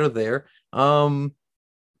Jared Leto there.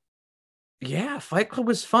 Yeah, Fight Club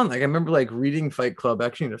was fun. Like I remember like reading Fight Club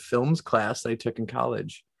actually in a films class that I took in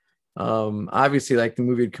college. Obviously like the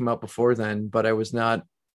movie had come out before then, but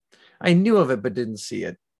I knew of it but didn't see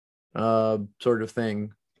it. Sort of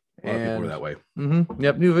thing. A lot of people were that way.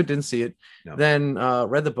 Yep, knew of it, didn't see it. No. Then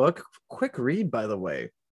read the book. Quick read, by the way.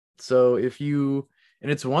 So and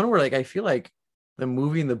it's one where like I feel like the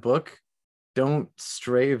movie and the book don't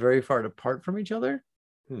stray very far apart from each other.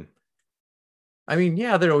 I mean,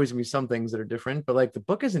 yeah, there always gonna be some things that are different, but like the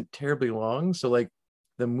book isn't terribly long, so like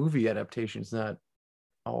the movie adaptation is not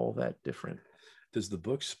all that different. Does the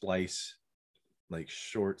book splice like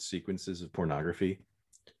short sequences of pornography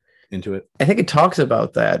into it? I think it talks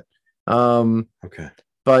about that. Okay.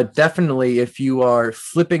 But definitely, if you are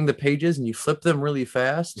flipping the pages and you flip them really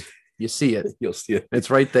fast, you see it. You'll see it. It's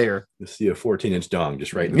right there. You'll see a 14-inch dong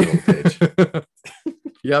just right in the middle of the page.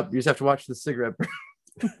 Yep. You just have to watch the cigarette.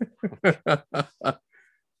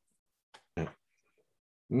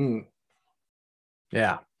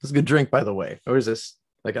 Yeah. It's a good drink, by the way. Or is this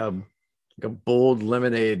like a bold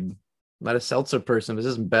lemonade? Not a seltzer person. This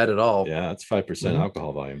isn't bad at all. Yeah, that's 5%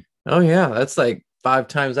 alcohol volume. Oh, yeah. That's like 5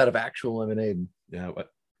 times out of actual lemonade. Yeah. What?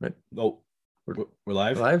 Right. Oh, we're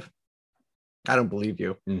live? Live? I don't believe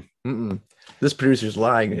you. This producer's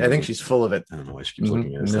lying. I think she's full of it. I don't know why she keeps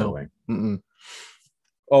looking at us that way.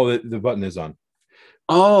 Oh, the button is on.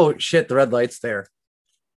 Oh, shit. The red light's there.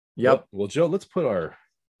 Yep. Well, Joe, let's put our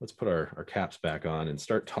caps back on and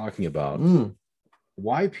start talking about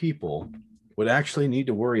why people would actually need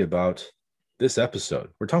to worry about this episode.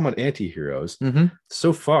 We're talking about anti-heroes.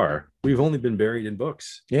 So far, we've only been buried in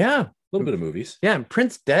books. Yeah. A little bit of movies. Yeah, and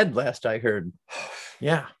Prince dead last I heard.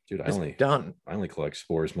 Yeah. Dude, I only collect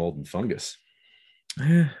spores, mold, and fungus.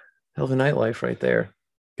 Hell of a nightlife right there.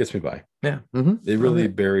 Gets me by. Yeah. It really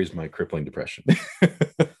buries my crippling depression.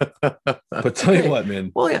 But tell you what,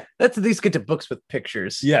 man. Well, yeah, let's at least get to books with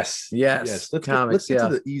pictures. Yes. Let's get to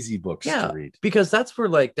the easy books to read. Because that's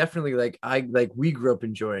where definitely we grew up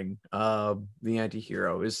enjoying the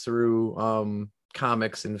anti-hero is through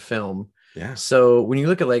comics and film. Yeah. So when you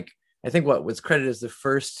look at I think what was credited as the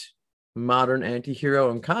first modern anti-hero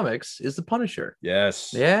in comics is the Punisher.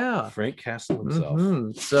 Yes. Yeah. Frank Castle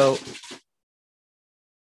himself. So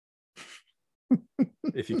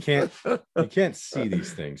if you can't see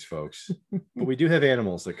these things, folks, but we do have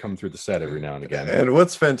animals that come through the set every now and again. And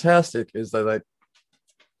what's fantastic is that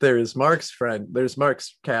there's Mark's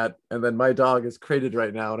cat, and then my dog is crated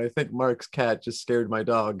right now, and I think Mark's cat just scared my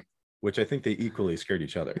dog. Which I think they equally scared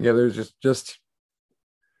each other. Yeah, there's just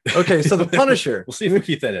okay. So the Punisher. We'll see if we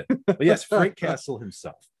keep that in. But yes, Frank Castle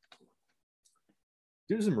himself.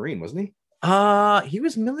 He was a Marine, wasn't he? He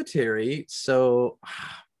was military, so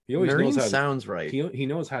he always Marine knows sounds right. He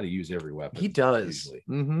knows how to use every weapon. He does.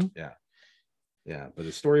 Usually. Yeah. But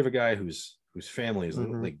the story of a guy whose family is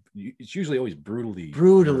it's usually always brutally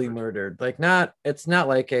murdered. It's not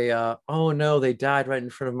like a oh no, they died right in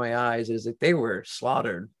front of my eyes. It's like they were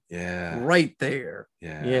slaughtered. Yeah. Right there.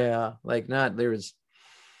 Yeah. Not there was.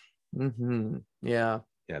 Yeah.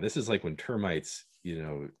 Yeah. This is like when termites,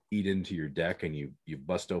 eat into your deck and you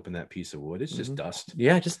bust open that piece of wood. It's just dust.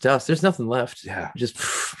 Yeah, just dust. There's nothing left. Yeah. Just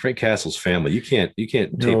Frank Castle's family. You can't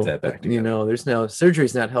tape that back together. There's no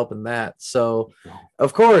surgery's not helping that. So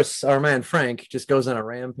of course our man Frank just goes on a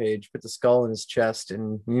rampage, puts a skull in his chest,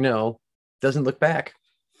 and doesn't look back.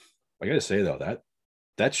 I gotta say though,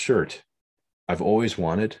 that shirt I've always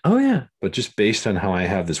wanted. Oh yeah. But just based on how I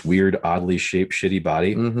have this weird, oddly shaped, shitty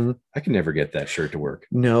body, I can never get that shirt to work.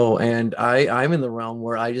 No, and I'm in the realm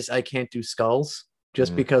where I can't do skulls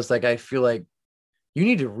just because I feel like you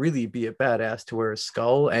need to really be a badass to wear a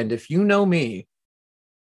skull. And if you know me,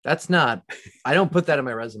 I don't put that in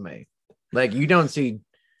my resume. You don't see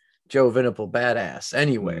Joe Venable badass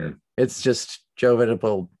anywhere. It's just Joe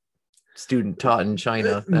Venable student taught in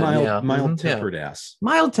China. Mild-tempered ass.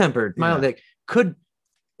 Mild-tempered. Could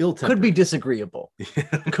be disagreeable.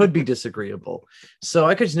 Could be disagreeable. So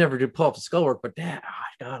I could just never pull off the skull work, but God,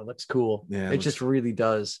 it looks cool. Yeah, it just really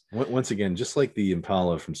does. Once again, just like the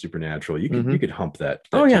Impala from Supernatural, you could hump that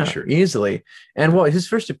t-shirt easily. And his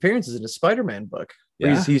first appearance is in a Spider-Man book.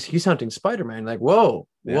 Yeah. He's hunting Spider-Man. Whoa.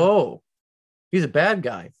 He's a bad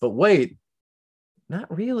guy, but wait, not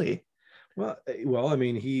really. Well, I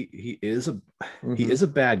mean, he is a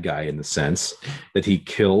bad guy in the sense that he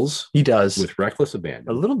kills. He does with reckless abandon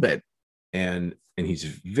a little bit, and he's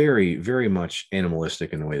very, very much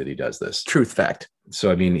animalistic in the way that he does this. Truth fact. So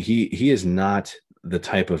I mean, he is not the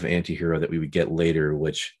type of anti-hero that we would get later,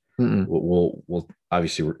 which we'll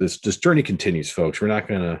obviously this journey continues, folks. We're not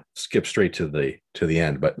going to skip straight to the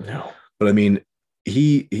end, but I mean,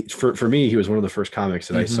 for me, he was one of the first comics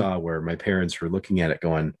that I saw where my parents were looking at it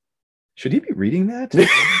going, should he be reading that?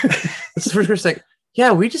 This is first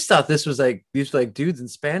yeah, we just thought this was these dudes in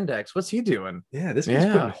spandex. What's he doing? Yeah, this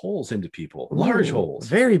guy's putting holes into people, large holes,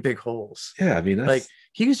 very big holes. Yeah, I mean,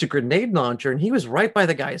 he used a grenade launcher and he was right by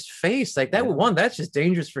the guy's face. That's just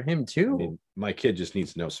dangerous for him too. I mean, my kid just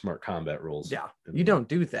needs to know smart combat rules. Yeah, you don't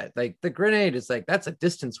do that. The grenade is that's a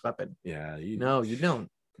distance weapon. Yeah, you don't.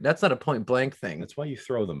 That's not a point blank thing. That's why you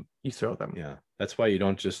throw them. You throw them. Yeah, that's why you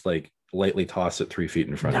don't just lightly toss it 3 feet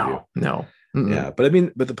in front of you. No. Yeah, but I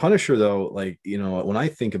mean, but the Punisher though, like, when I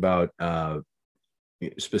think about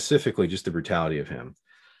specifically just the brutality of him,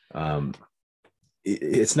 um,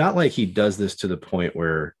 it's not like he does this to the point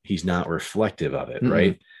where he's not reflective of it,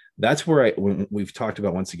 right? That's where when we've talked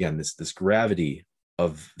about, once again, this gravity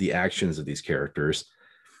of the actions of these characters.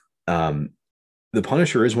 The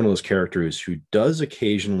Punisher is one of those characters who does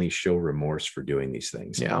occasionally show remorse for doing these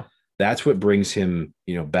things. Yeah. That's what brings him,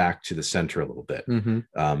 back to the center a little bit.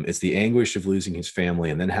 It's the anguish of losing his family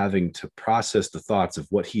and then having to process the thoughts of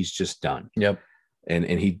what he's just done. Yep. And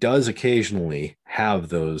he does occasionally have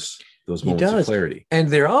those moments of clarity. And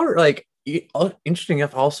there are, like, interesting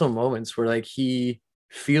enough, also moments where, like, he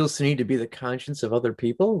feels the need to be the conscience of other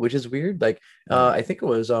people, which is weird. Like, I think it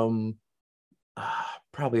was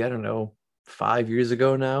probably, I don't know, 5 years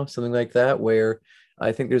ago now, something like that, where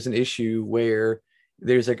I think there's an issue where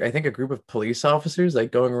there's, like, I think a group of police officers,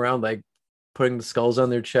 like, going around, like, putting the skulls on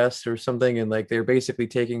their chest or something, and, like, they're basically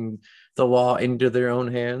taking the law into their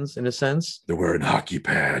own hands, in a sense. They're wearing hockey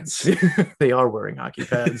pads. They are wearing hockey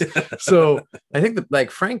pads. So I think that,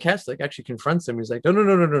 like, Frank Castle, like, actually confronts him. He's like, no,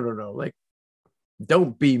 like,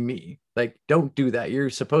 don't be me. Like, don't do that. You're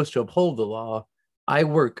supposed to uphold the law. I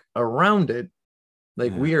work around it.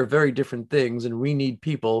 Like, we are very different things, and we need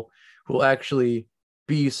people who will actually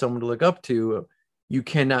be someone to look up to. You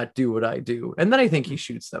cannot do what I do. And then I think he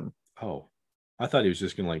shoots them. Oh, I thought he was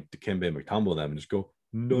just gonna, like, Dikembe McTumble them and just go,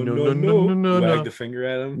 no, wag the finger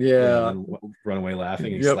at him, yeah, and then run away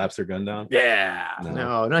laughing, and slaps their gun down. Yeah,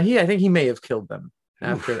 no. I think he may have killed them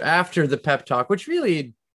after the pep talk. Which,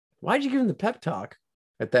 really, why'd you give him the pep talk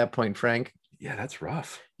at that point, Frank? Yeah, that's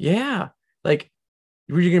rough. Yeah, like,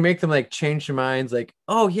 were you gonna make them, like, change their minds? Like,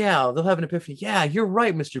 oh yeah, they'll have an epiphany. Yeah, you're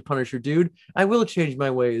right, Mr. Punisher, dude. I will change my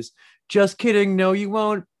ways. Just kidding. No, you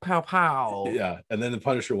won't. Pow pow. Yeah, and then the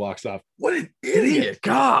Punisher walks off. What an idiot!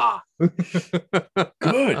 God.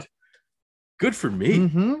 Good for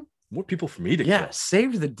me. More people for me to kill.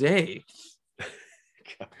 Saved the day.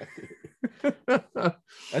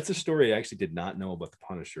 That's a story I actually did not know about the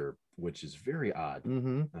Punisher, which is very odd.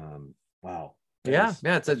 Wow. It's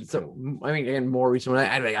I mean, and more recent,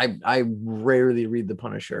 I rarely read the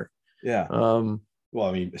Punisher. Yeah. Well,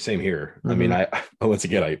 I mean, same here. I mean, I once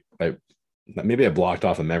again, I maybe I blocked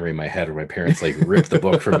off a memory in my head, where my parents, like, ripped the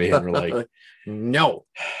book from me and were like, no,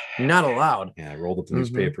 not allowed. Yeah, I rolled up the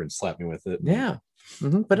newspaper and slapped me with it. Yeah.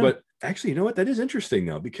 But actually, you know what? That is interesting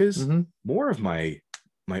though, because more of my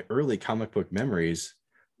early comic book memories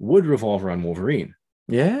would revolve around Wolverine.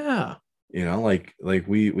 Yeah. Like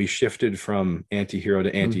we shifted from anti-hero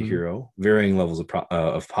to anti-hero, varying levels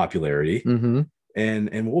of popularity.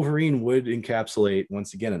 And Wolverine would encapsulate,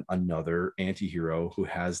 once again, another anti-hero who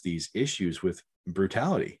has these issues with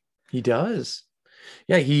brutality. He does.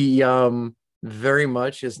 Yeah, he very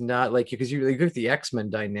much is not, like, because you look at the X-Men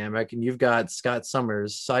dynamic, and you've got Scott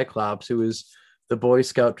Summers, Cyclops, who is the Boy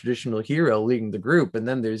Scout traditional hero leading the group, and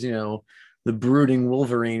then there's, the brooding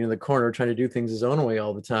Wolverine in the corner trying to do things his own way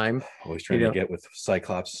all the time. Always trying to get with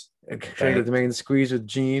Cyclops. Trying to get the main squeeze with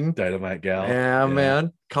Jean. Dynamite gal. Yeah,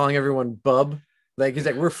 man. Calling everyone bub. Like, he's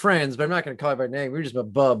like, we're friends, but I'm not going to call you by name. We're just a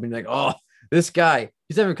bub. And you're like, oh, this guy,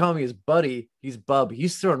 he's never calling me his buddy. He's bub.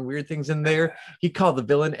 He's throwing weird things in there. He called the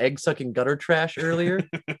villain egg-sucking gutter trash earlier.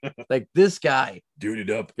 Like, this guy.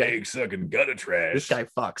 Duded up egg-sucking gutter trash. This guy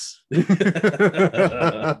fucks.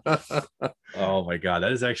 Oh, my God.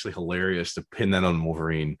 That is actually hilarious to pin that on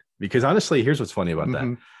Wolverine. Because, honestly, here's what's funny about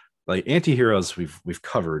that. Like, anti-heroes, we've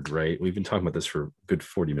covered, right? We've been talking about this for a good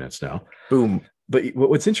 40 minutes now. Boom. But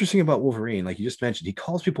what's interesting about Wolverine, like you just mentioned, he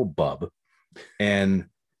calls people bub. And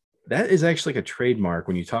that is actually like a trademark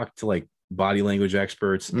when you talk to, like, body language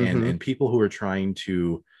experts and people who are trying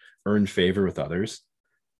to earn favor with others.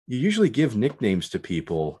 You usually give nicknames to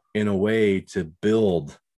people in a way to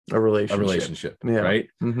build a relationship, right?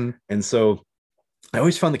 And so I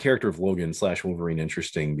always found the character of Logan / Wolverine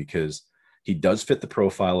interesting because he does fit the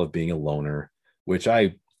profile of being a loner, which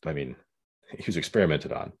I mean, he was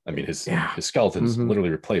experimented on. I mean, his skeleton's literally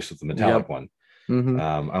replaced with the metallic one. I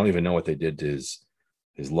don't even know what they did to his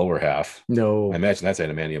lower half. No, I imagine that's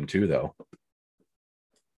adamantium too, though.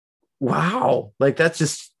 Wow, like, that's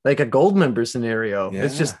just like a gold member scenario.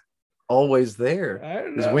 It's just always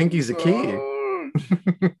there. His Winky's a key.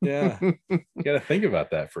 Yeah, you got to think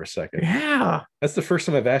about that for a second. Yeah, that's the first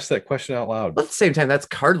time I've asked that question out loud. But at the same time, that's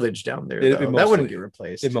cartilage down there. That wouldn't get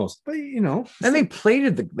replaced. But and they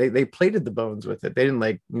plated they plated the bones with it. They didn't,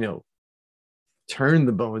 like, turn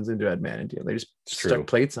the bones into adamantium. They just stuck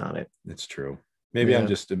plates on it. It's true. Maybe I'm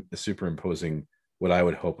just superimposing what I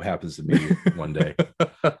would hope happens to me one day.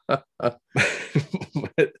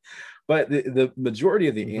 but But the majority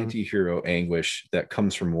of the Mhm. anti-hero anguish that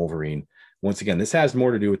comes from Wolverine, once again, this has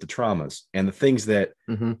more to do with the traumas and the things that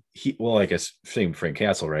Mhm. I guess same Frank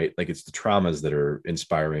Castle, right? Like it's the traumas that are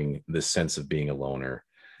inspiring this sense of being a loner.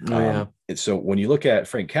 Oh yeah, And so when you look at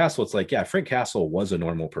Frank Castle, it's like, yeah, Frank Castle was a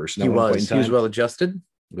normal person at one point in he was time. well adjusted,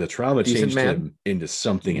 The trauma decent changed man. him into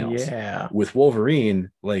something else. Yeah. With Wolverine,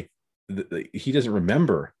 like he doesn't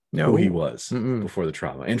remember who he No. was Mm-mm. before the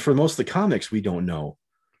trauma. And for most of the comics, we don't know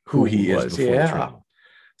who Who he is was? before the Yeah. trauma.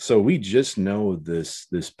 So we just know this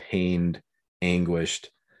pained, anguished,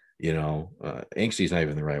 angsty is not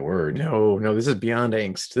even the right word. No, this is beyond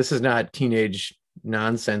angst. This is not teenage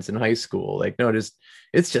nonsense in high school. Like, no,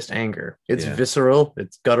 it's just anger. It's Yeah. visceral,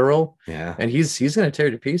 it's guttural, Yeah. and he's gonna tear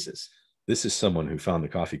to pieces. This is someone who found the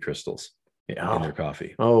coffee crystals in their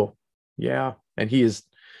coffee. Oh, yeah. And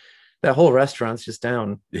that whole restaurant's just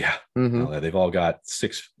down. Yeah. Mhm. They've all got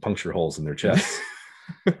 6 puncture holes in their chests.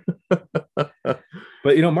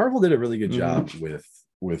 But Marvel did a really good job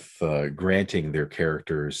with granting their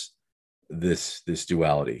characters this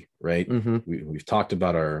duality, right? Mhm. We've talked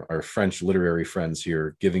about our French literary friends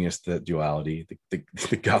here giving us that duality,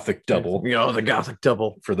 the Gothic double. The Gothic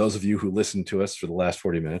double. For those of you who listened to us for the last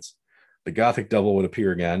 40 minutes, the Gothic double would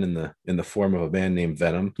appear again in the form of a man named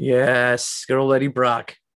Venom. Yes, good old Eddie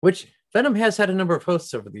Brock. Which Venom has had a number of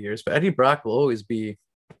hosts over the years, but Eddie Brock will always be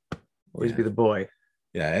the boy.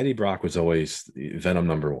 Yeah, Eddie Brock was always Venom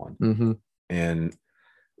number one. Mm-hmm. And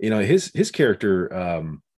his character,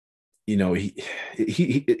 he's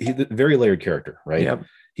a very layered character, right? Yep.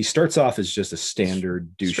 He starts off as just a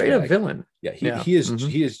standard douchebag. Straight up villain. Yeah, he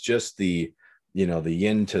is just the the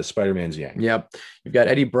yin to Spider-Man's yang. Yep. You've got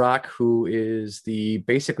Eddie Brock, who is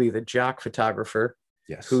basically the jock photographer.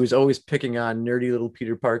 Yes. Who's always picking on nerdy little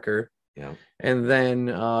Peter Parker. Yeah. And then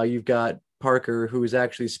you've got Parker, who is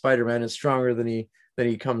actually Spider-Man and stronger than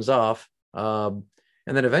he comes off. And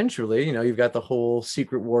then eventually, you've got the whole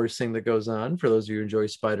Secret Wars thing that goes on for those of you who enjoy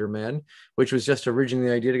Spider-Man, which was just originally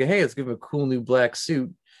the idea to go, hey, let's give him a cool new black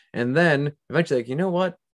suit. And then eventually, like, you know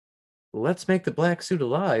what? Let's make the black suit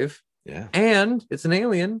alive. Yeah. And it's an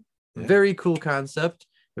alien. Yeah. Very cool concept.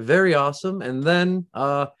 Very awesome. And then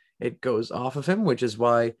it goes off of him, which is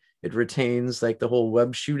why it retains like the whole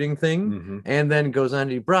web shooting thing, and then goes on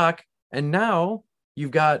to Brock. And now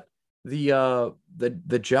you've got the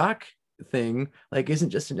jock thing like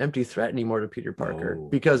isn't just an empty threat anymore to Peter Parker,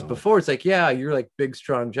 because before it's like, yeah, you're like big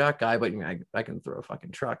strong jock guy, but I can throw a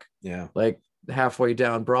fucking truck like halfway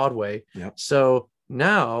down Broadway. So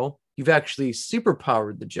now you've actually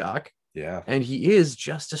superpowered the jock, and he is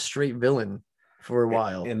just a straight villain for a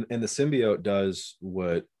while. And the symbiote does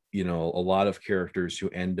what a lot of characters who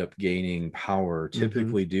end up gaining power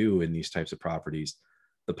typically do in these types of properties.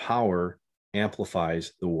 The power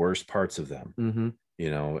amplifies the worst parts of them.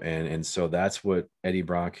 And so that's what Eddie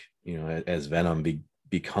Brock, as Venom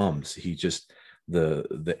becomes. He just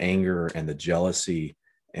the anger and the jealousy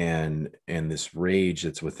and this rage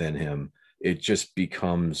that's within him, it just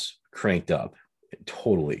becomes cranked up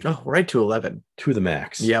totally. Oh, right to 11, to the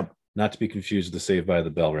max. Yep. Not to be confused with the Saved by the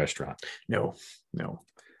Bell restaurant. No.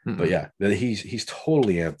 But yeah, he's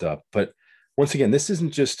totally amped up. But once again, this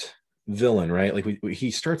isn't just villain, right? Like he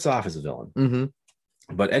starts off as a villain,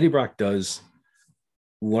 but Eddie Brock does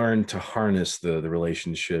learn to harness the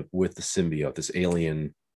relationship with the symbiote, this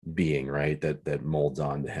alien being, right? That molds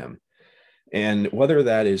onto him. And whether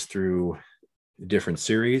that is through different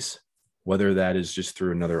series, whether that is just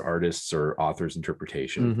through another artist's or author's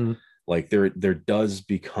interpretation, like there does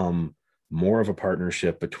become more of a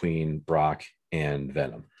partnership between Brock and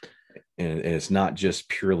Venom. And it's not just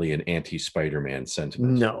purely an anti-Spider-Man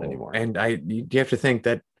sentiment anymore. And you have to think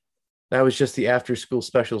that was just the after school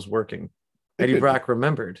specials working. Eddie Brock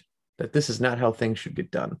remembered that this is not how things should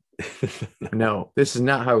get done. No, this is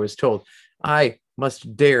not how it was told. I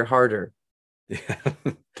must dare harder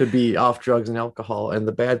to be off drugs and alcohol and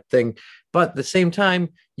the bad thing. But at the same time,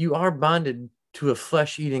 you are bonded to a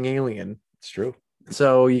flesh-eating alien. It's true.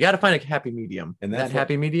 So you got to find a happy medium. And that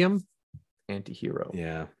happy medium, anti-hero.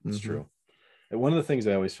 Yeah, it's true. And one of the things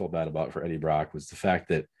I always felt bad about for Eddie Brock was the fact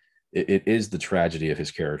that it is the tragedy of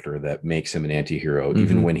his character that makes him an anti-hero,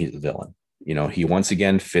 even when he's a villain. He once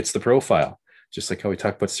again fits the profile, just like how we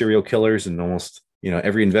talk about serial killers and almost,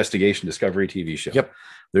 every investigation Discovery TV show. Yep.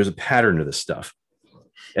 There's a pattern to this stuff.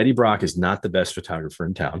 Eddie Brock is not the best photographer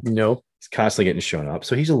in town. No. He's constantly getting shown up.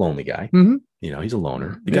 So he's a lonely guy. He's a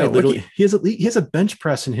loner. The guy literally, he has a bench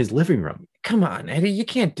press in his living room. Come on, Eddie, you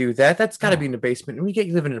can't do that. That's got to No. be in the basement. And we get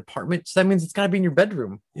you live in an apartment, so that means it's got to be in your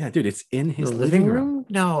bedroom. Yeah, dude, it's in his The living room.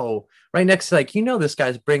 No, right next to this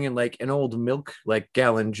guy's bringing like an old milk like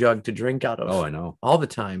gallon jug to drink out of. Oh, I know. All the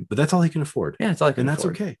time. But that's all he can afford. Yeah, it's all I can And that's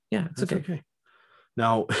afford. okay. Yeah, it's That's okay. okay.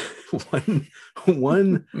 Now,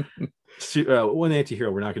 one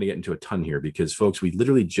anti-hero, we're not going to get into a ton here because, folks, we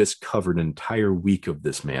literally just covered an entire week of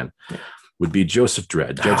this man, would be Joseph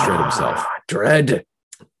Dredd, Judge Dredd himself. Dredd.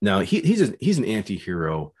 Now, he's an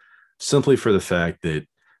anti-hero simply for the fact that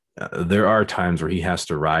there are times where he has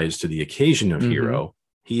to rise to the occasion of hero.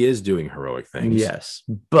 He is doing heroic things. Yes,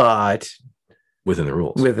 but within the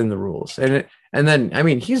rules. And then, I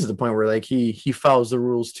mean, he's at the point where like he follows the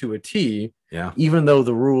rules to a T. Yeah. Even though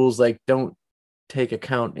the rules like don't take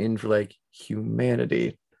account in for like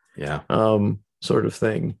humanity. Yeah. Sort of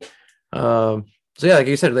thing. So yeah, like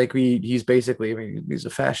you said, like he's basically, I mean, he's a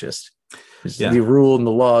fascist. The rule and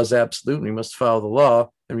the law is absolute, and we must follow the law.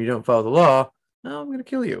 And when you don't follow the law, I'm going to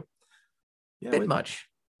kill you. Yeah, Bit much.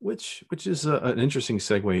 Which is an interesting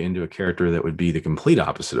segue into a character that would be the complete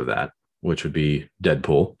opposite of that, which would be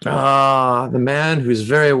Deadpool. The man who's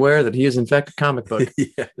very aware that he is in fact a comic book.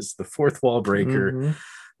 Yes, the fourth wall breaker,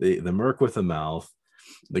 the merc with a mouth,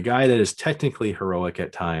 the guy that is technically heroic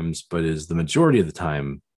at times, but is the majority of the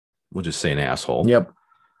time, we'll just say, an asshole. Yep.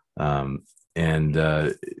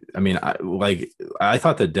 I mean, I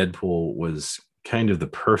thought that Deadpool was kind of the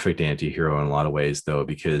perfect anti-hero in a lot of ways, though,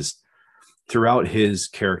 because throughout his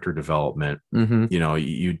character development, you know,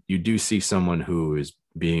 you do see someone who is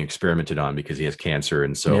being experimented on because he has cancer,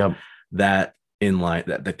 and so that in line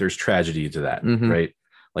that there's tragedy to that, right?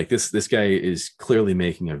 Like this guy is clearly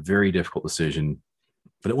making a very difficult decision,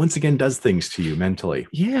 but it once again does things to you mentally.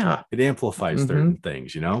 Yeah, it amplifies certain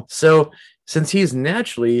things, you know. So since he's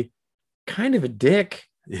naturally kind of a dick,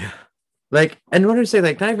 like, and when I say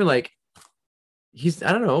like, not even like he's,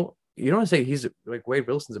 I don't know, you don't want to say he's like Wade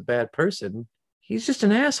Wilson's a bad person. He's just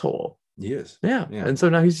an asshole. He is. Yeah. And so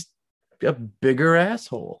now he's a bigger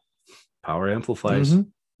asshole. Power amplifies.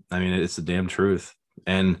 I mean, it's the damn truth.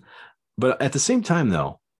 But at the same time,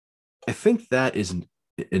 though, I think that is an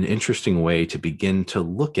interesting way to begin to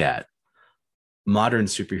look at modern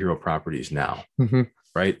superhero properties now,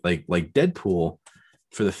 right? Like Deadpool,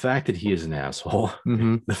 for the fact that he is an asshole,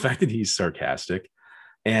 the fact that he's sarcastic,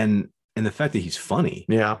 and the fact that he's funny.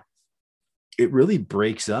 Yeah. It really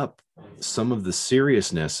breaks up some of the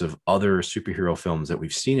seriousness of other superhero films that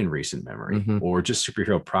we've seen in recent memory, or just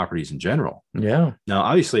superhero properties in general. Yeah. Now,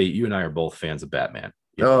 obviously, you and I are both fans of Batman.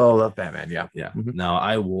 Oh, love Batman. Yeah. Yeah. Now,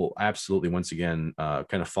 I will absolutely, once again, kind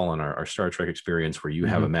of fall on our Star Trek experience where you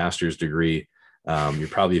have a master's degree. You're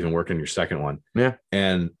probably even working your second one. Yeah.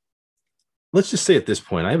 And let's just say at this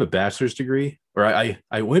point, I have a bachelor's degree, or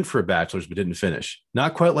I went for a bachelor's but didn't finish.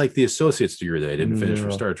 Not quite like the associate's degree that I didn't finish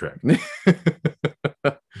for Star Trek.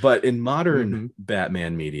 But in modern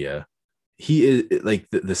Batman media, he is like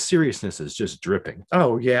the seriousness is just dripping.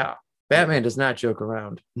 Oh yeah, Batman does not joke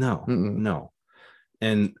around. No, no.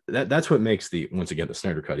 And that's what makes once again the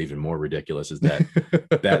Snyder Cut even more ridiculous, is that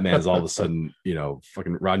Batman is all of a sudden, you know,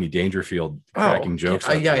 fucking Rodney Dangerfield cracking jokes.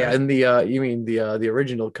 Yeah. And you mean the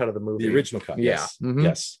original cut of the movie? The original cut. Yeah. Yes.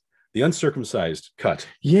 Yes. The uncircumcised cut.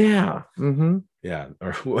 Yeah. Yeah.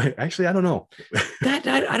 Or actually, I don't know. I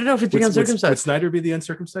don't know if it's the uncircumcised. Would Snyder be the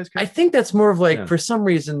uncircumcised cut? I think that's more of like, for some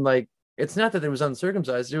reason, like, it's not that it was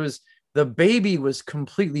uncircumcised. It was the baby was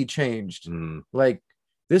completely changed. Like,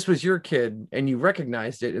 this was your kid and you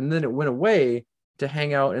recognized it, and then it went away to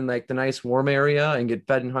hang out in like the nice warm area and get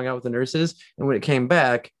fed and hung out with the nurses. And when it came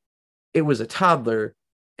back, it was a toddler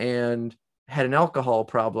and had an alcohol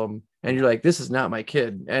problem. And you're like, this is not my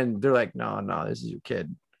kid. And they're like, no, this is your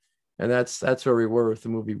kid. And that's where we were with the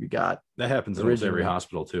movie we got. That happens in almost every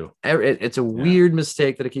hospital too. It's a weird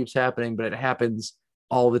mistake that it keeps happening, but it happens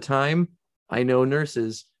all the time. I know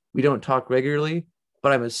nurses, we don't talk regularly,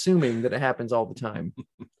 but I'm assuming that it happens all the time.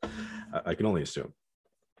 I can only assume.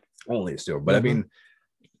 But I mean,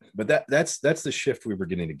 but that's the shift we were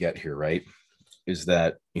getting to get here, right? Is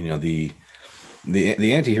that, you know, the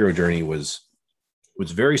anti-hero journey was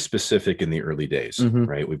very specific in the early days,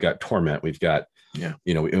 right? We've got Torment, we've got,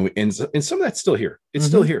 you know, and some of that's still here. It's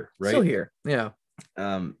still here, right? Still here, yeah.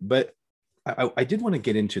 But I did want to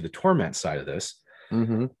get into the Torment side of this.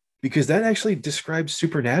 Because that actually describes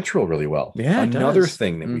Supernatural really well. Yeah, another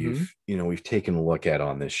thing that we've taken a look at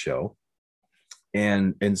on this show,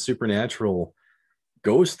 and Supernatural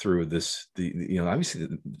goes through this. Obviously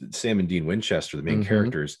Sam and Dean Winchester, the main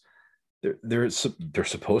characters, they're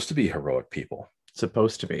supposed to be heroic people.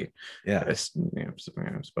 Supposed to be. Yeah. Supposed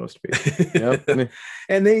to be. Yep.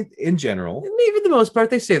 And they, in general, Maybe for the most part,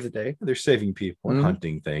 they save the day. they're saving people and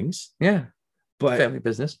hunting things. Yeah. But family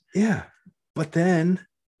business. Yeah. But then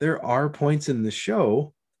there are points in the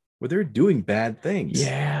show where they're doing bad things.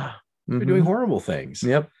 Yeah. They're doing horrible things.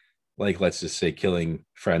 Yep. Like, let's just say killing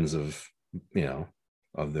friends of,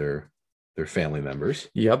 of their family members.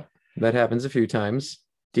 Yep. That happens a few times.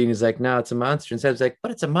 Dean is like, no, it's a monster. And Seb's like,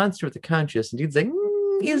 but it's a monster with a conscience. And Dean's like,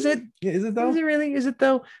 is it? Yeah, is it though? Is it really? Is it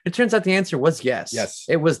though? It turns out the answer was yes. Yes.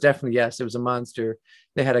 It was definitely yes. It was a monster.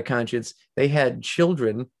 They had a conscience. They had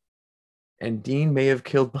children. And Dean may have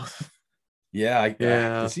killed both. Yeah.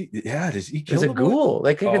 Does he kill There's a ghoul?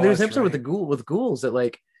 Like there's an episode right. with ghouls that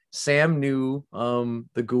like Sam knew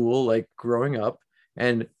the ghoul like growing up,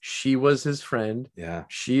 and she was his friend. Yeah.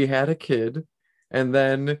 She had a kid, and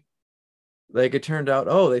then like it turned out,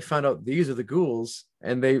 they found out these are the ghouls,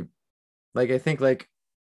 and they I think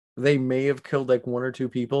they may have killed like one or two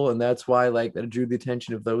people, and that's why like that drew the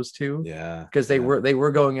attention of those two. Yeah. Because they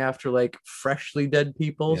were going after like freshly dead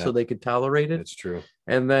people so they could tolerate it. That's true.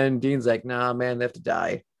 And then Dean's like, nah, man, they have to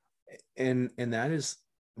die. And that is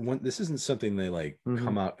this isn't something they like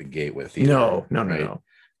come out the gate with either. No.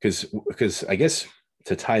 Because I guess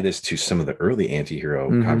to tie this to some of the early anti-hero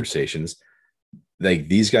conversations, like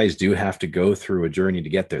these guys do have to go through a journey to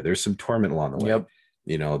get there. There's some torment along the way.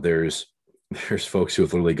 Yep. There's folks who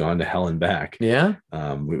have literally gone to hell and back. Yeah.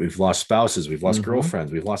 We've lost spouses, we've lost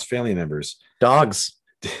girlfriends, we've lost family members, dogs.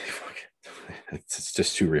 It's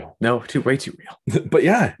just too real. No, way too real. But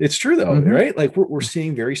yeah, it's true though, right? Like we're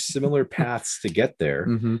seeing very similar paths to get there.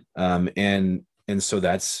 And so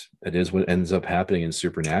it is what ends up happening in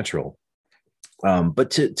Supernatural.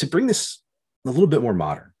 But to bring this a little bit more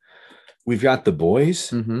modern, we've got The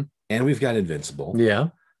Boys and we've got Invincible. Yeah.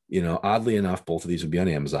 Oddly enough, both of these would be on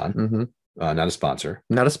Amazon. Not a sponsor.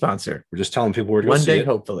 Not a sponsor. We're just telling people where to go one see day, it.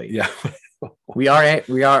 hopefully. Yeah. we are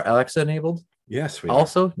Alexa enabled. Yes, we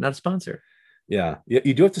also are. Not a sponsor. Yeah.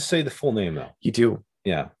 You do have to say the full name though. You do.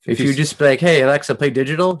 Yeah. If you just be like, hey, Alexa, play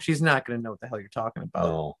digital, she's not going to know what the hell you're talking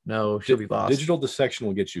about. No, she'll be lost. Digital dissection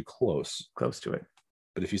will get you close to it.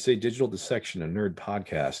 But if you say digital dissection, a nerd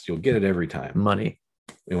podcast, you'll get it every time. Money.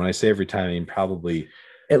 And when I say every time, I mean probably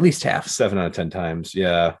at least half. 7 out of 10 times.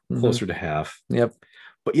 Yeah. Closer to half. Yep.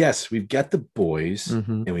 But yes, we've got The Boys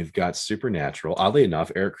and we've got Supernatural. Oddly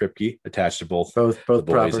enough, Eric Kripke attached to both The Boys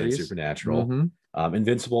properties. And Supernatural.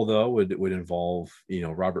 Invincible, though, would involve,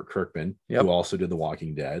 Robert Kirkman, who also did The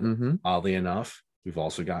Walking Dead. Oddly enough, we've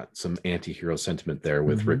also got some anti-hero sentiment there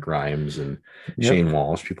with Rick Grimes and Shane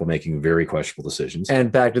Walsh, people making very questionable decisions.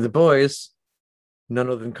 And back to The Boys, none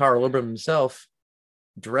other than Carl Urban himself,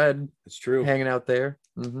 Dredd. It's true. Hanging out there.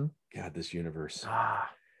 God, this universe.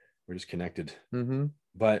 We're just connected.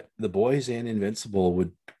 But The Boys and Invincible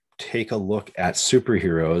would take a look at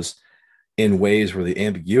superheroes in ways where the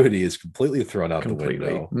ambiguity is completely thrown out the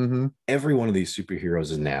window. Every one of these superheroes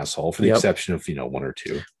is an asshole, for the exception of one or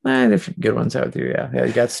two. There's good ones out there. Yeah,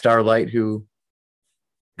 you got Starlight, who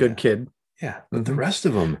good kid. Yeah, but the rest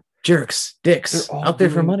of them, jerks, dicks, out there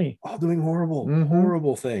for money, all doing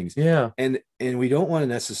horrible things. Yeah, and we don't want to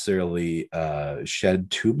necessarily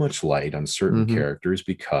shed too much light on certain characters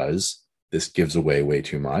because this gives away way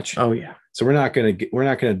too much. Oh yeah. So we're not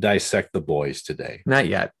gonna dissect The Boys today. Not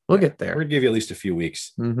yet. We'll get there. We're gonna give you at least a few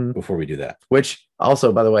weeks before we do that. Which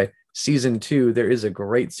also, by the way, season 2, there is a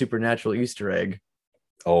great Supernatural Easter egg.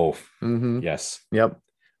 Oh, yes. Yep.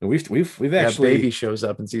 And we've actually baby shows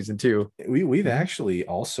up in season 2. We've actually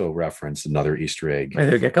also referenced another Easter egg.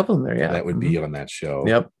 There's a couple in there, yeah. That would be on that show.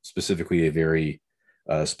 Yep. Specifically, a very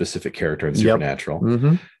specific character in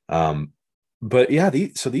Supernatural. But yeah,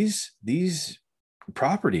 these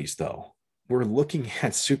properties, though, we're looking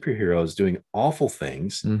at superheroes doing awful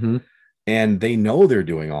things, and they know they're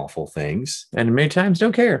doing awful things, and many times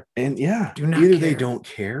don't care. And do not either care. they don't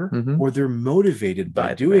care or they're motivated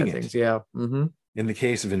by doing it. Things, yeah. In the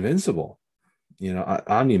case of Invincible,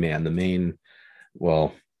 Omni-Man, the main,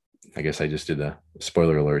 well, I guess I just did a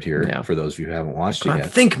spoiler alert here for those of you who haven't watched it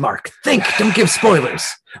yet. Think, Mark. Think. Don't give spoilers.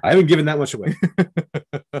 I haven't given that much away.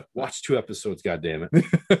 Watch 2 episodes, goddammit.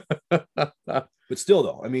 But still,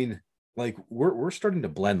 though, I mean, like we're starting to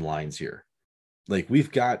blend lines here. Like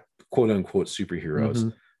we've got quote unquote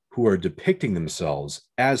superheroes who are depicting themselves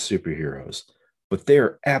as superheroes, but they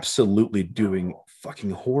are absolutely doing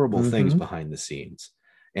fucking horrible things behind the scenes.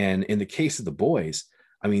 And in the case of The Boys,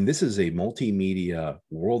 I mean, this is a multimedia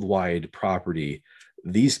worldwide property.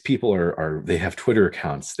 These people they have Twitter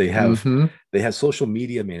accounts, they have social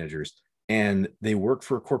media managers, and they work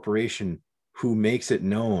for a corporation who makes it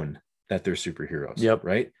known that they're superheroes. Yep.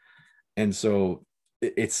 Right. And so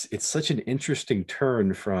it's such an interesting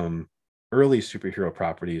turn from early superhero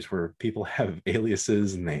properties where people have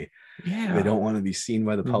aliases and they don't want to be seen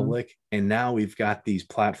by the public. And now we've got these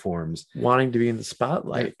platforms wanting to be in the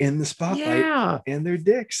spotlight. They're in the spotlight, and they're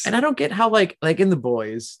dicks. And I don't get how like in The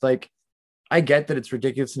Boys, like I get that it's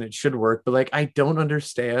ridiculous and it should work, but like I don't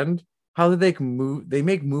understand how they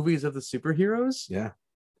make movies of the superheroes. Yeah.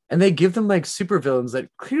 And they give them like supervillains that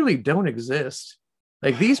clearly don't exist.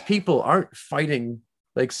 Like these people aren't fighting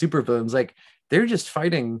like supervillains. Like they're just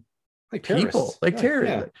fighting like people, like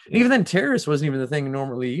terrorists. Yeah. Even then, terrorists wasn't even the thing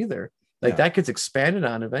normally either. Like that gets expanded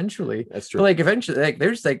on eventually. That's true. But like eventually, like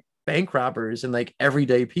there's like bank robbers and like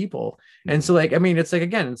everyday people. And so like, I mean, it's like,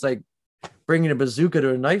 again, it's like bringing a bazooka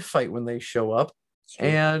to a knife fight when they show up.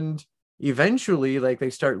 And eventually like they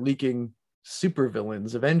start leaking super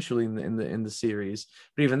villains eventually in the series.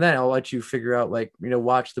 But even then, I'll let you figure out, like, you know,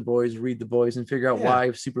 watch The Boys, read The Boys, and figure out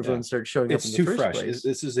why super villains start showing up in the first place.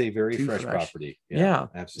 This is a very fresh property. Yeah,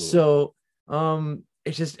 absolutely. So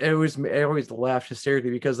it's just I always laughed hysterically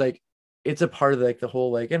because like it's a part of like the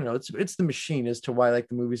whole, like, I don't know, it's the machine as to why like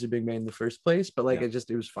the movies are being made in the first place. But like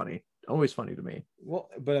it was funny, always funny to me. Well,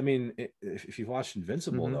 but I mean, if you've watched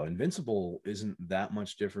Invincible, though, Invincible isn't that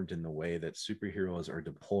much different in the way that superheroes are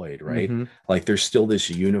deployed, right? Like there's still this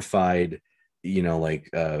unified, you know, like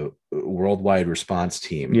worldwide response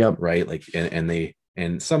team, right? Like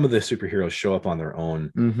and some of the superheroes show up on their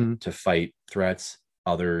own to fight threats.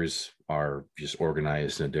 Others are just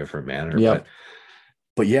organized in a different manner.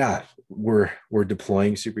 But yeah, we're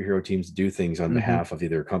deploying superhero teams to do things on behalf of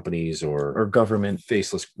either companies or government,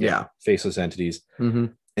 faceless entities.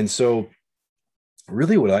 And so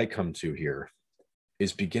really what I come to here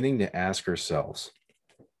is beginning to ask ourselves,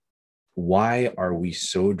 why are we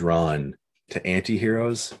so drawn to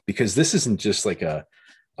anti-heroes? Because this isn't just like a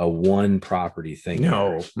one property thing.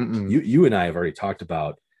 No. You and I have already talked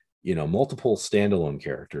about, you know, multiple standalone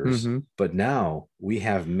characters, but now we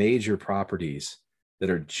have major properties that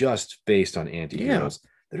are just based on anti-heroes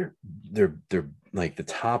that are they're like the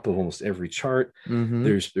top of almost every chart.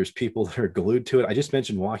 There's people that are glued to it. I just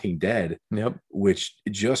mentioned Walking Dead, which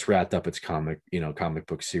just wrapped up its comic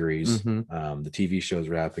book series. The TV show's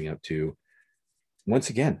wrapping up too. Once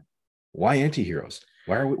again, why anti-heroes?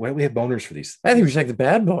 Why do we have boners for these? I think we should like the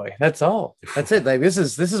bad boy. That's all. That's it. Like this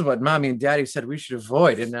is what mommy and daddy said we should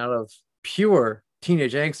avoid, and out of pure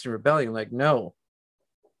teenage angst and rebellion, like, no,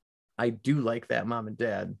 I do like that, mom and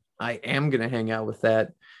dad. I am going to hang out with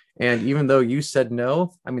that. And even though you said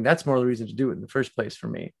no, I mean, that's more the reason to do it in the first place for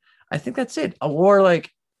me. I think that's it. Or like,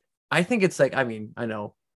 I think it's like, I mean, I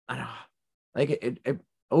know. Like it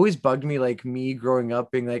always bugged me, like me growing up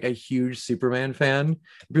being like a huge Superman fan.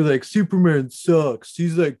 Be like, Superman sucks.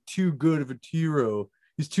 He's like too good of a hero.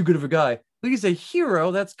 He's too good of a guy. But he's a hero.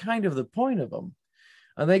 That's kind of the point of him.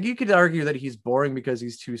 And like, you could argue that he's boring because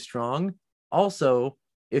he's too strong. Also,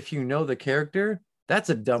 if you know the character, that's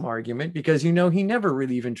a dumb argument because, you know, he never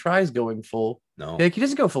really even tries going full. No. Like he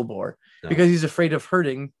doesn't go full bore because he's afraid of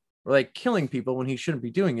hurting or like killing people when he shouldn't be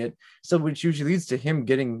doing it. So which usually leads to him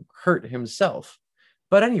getting hurt himself.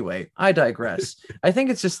 But anyway, I digress. I think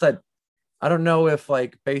it's just that I don't know if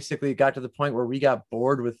like basically it got to the point where we got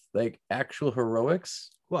bored with like actual heroics.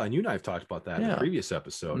 Well, and you and I have talked about that in the previous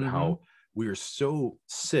episode, how we are so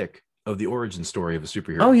sick of the origin story of a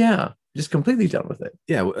superhero. Oh yeah, just completely done with it.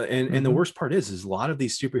 Yeah, and the worst part is a lot of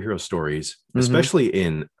these superhero stories, especially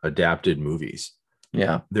in adapted movies,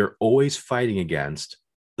 they're always fighting against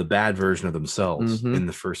the bad version of themselves in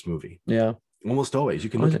the first movie. Yeah, almost always. You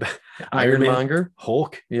can look at Ironmonger,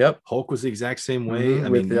 Hulk. Yep, Hulk was the exact same way. I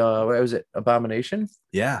mean, what was it, Abomination?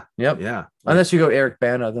 Yeah, yep, yeah. Unless you go Eric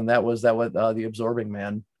Bana, then that was the Absorbing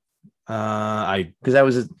Man. Because that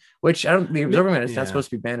was the Absorbing Man is not supposed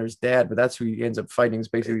to be Banner's dad, but that's who he ends up fighting, is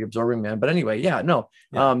basically the Absorbing Man. But anyway, you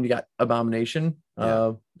got Abomination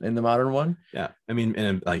in the modern one. Yeah, I mean,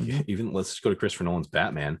 and like even let's go to Christopher Nolan's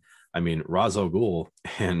Batman. I mean, Ra's al Ghul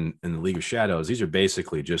and in the League of Shadows, these are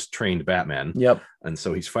basically just trained Batman. Yep. And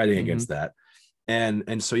so he's fighting against that.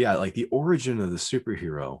 And so like the origin of the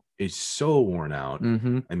superhero is so worn out.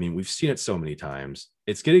 I mean, we've seen it so many times.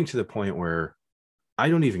 It's getting to the point where I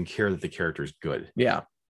don't even care that the character is good. Yeah.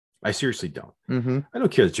 I seriously don't. I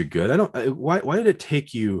don't care that you're good. Why did it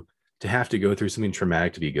take you to have to go through something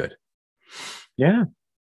traumatic to be good? Yeah.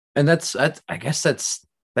 And I guess that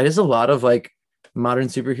is a lot of like modern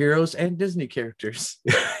superheroes and Disney characters.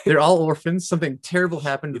 They're all orphans. Something terrible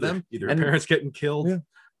happened to them. Either parents getting killed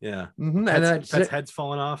Yeah. And Pets' heads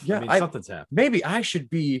falling off. Yeah, I mean, something's happened. Maybe I should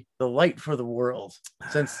be the light for the world,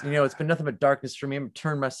 since it's been nothing but darkness for me. I'm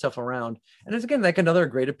turn myself around. And it's again like another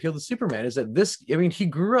great appeal to Superman is that he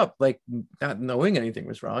grew up like not knowing anything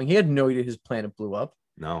was wrong. He had no idea his planet blew up.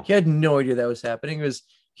 No. He had no idea that was happening.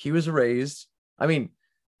 He was raised. I mean,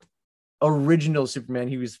 original Superman,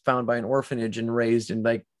 he was found by an orphanage and raised and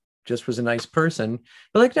like just was a nice person.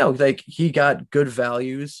 But like no, like he got good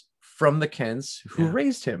values from the Kents who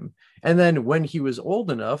raised him. And then when he was old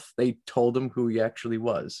enough, they told him who he actually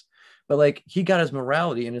was. But like he got his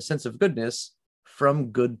morality and a sense of goodness from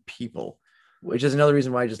good people, which is another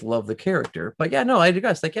reason why I just love the character. But yeah, no, I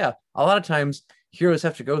digress. Like, yeah, a lot of times heroes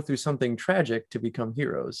have to go through something tragic to become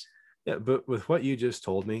heroes. Yeah, but with what you just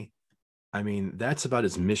told me, I mean, that's about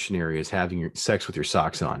as missionary as having your sex with your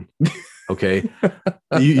socks on. Okay.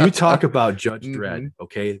 you talk about Judge Dredd.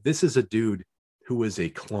 Okay. This is a dude who is a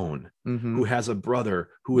clone, who has a brother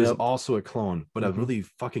who is also a clone, but a really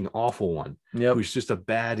fucking awful one, who's just a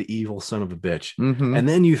bad, evil son of a bitch. And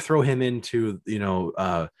then you throw him into,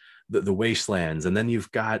 the wastelands, and then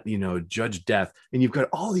you've got, Judge Death, and you've got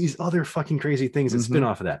all these other fucking crazy things that spin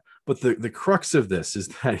off of that. But the crux of this is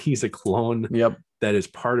that he's a clone that is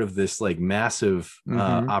part of this like massive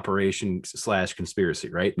operation / conspiracy,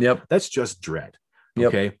 right? That's just Dredd.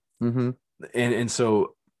 Okay. And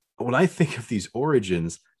so when I think of these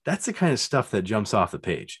origins, that's the kind of stuff that jumps off the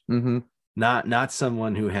page. Not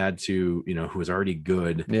someone who had to, who was already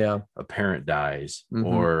good. A parent dies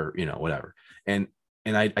or, whatever. And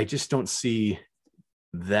I just don't see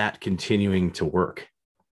that continuing to work.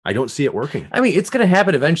 I don't see it working. I mean, it's going to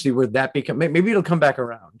happen eventually where that maybe it'll come back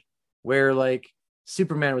around where like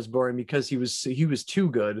Superman was boring because he was too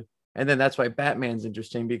good. And then that's why Batman's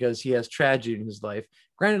interesting because he has tragedy in his life.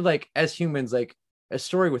 Granted, like as humans, like a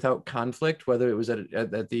story without conflict, whether it was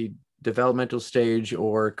at the developmental stage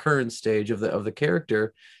or current stage of the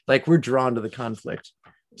character, like we're drawn to the conflict.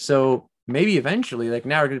 So maybe eventually, like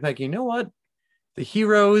now we're going to be like, you know what? The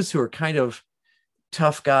heroes who are kind of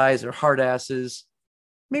tough guys or hard asses,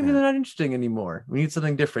 maybe they're not interesting anymore. We need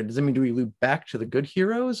something different. Does that mean do we loop back to the good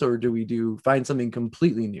heroes or do we find something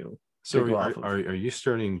completely new? So are you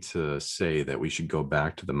starting to say that we should go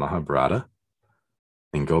back to the Mahabharata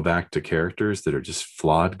and go back to characters that are just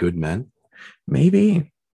flawed good men?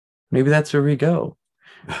 Maybe that's where we go.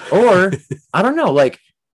 Or I don't know, like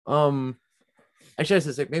actually I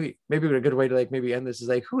should say maybe a good way to like maybe end this is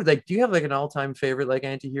like who like do you have like an all-time favorite like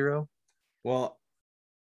anti-hero? Well,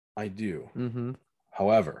 I do.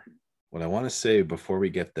 However, what I want to say before we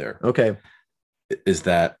get there is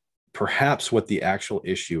that perhaps what the actual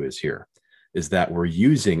issue is here is that we're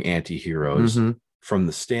using anti-heroes from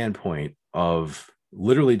the standpoint of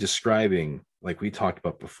literally describing, like we talked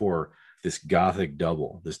about before, this gothic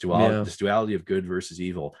double, this duality of good versus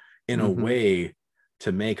evil in a way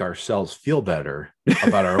to make ourselves feel better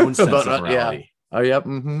about our own sense of morality.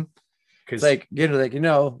 Because like,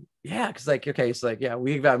 because like, okay, so like,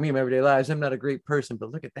 we got me in my everyday lives. I'm not a great person,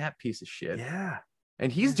 but look at that piece of shit. Yeah.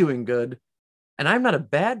 And he's doing good. And I'm not a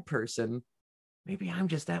bad person. Maybe I'm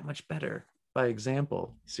just that much better by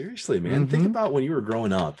example. Seriously, man. Think about when you were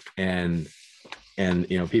growing up and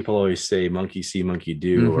people always say monkey see, monkey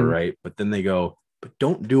do, or right. But then they go, but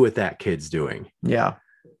don't do what that kid's doing. Yeah.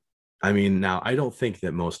 I mean, now I don't think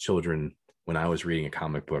that most children, when I was reading a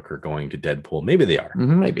comic book or going to Deadpool, maybe they are.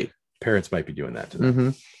 Maybe parents might be doing that to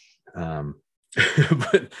them.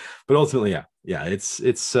 But ultimately, it's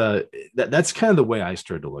that's kind of the way I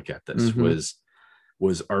started to look at this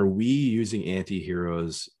was are we using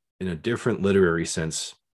anti-heroes in a different literary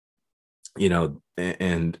sense,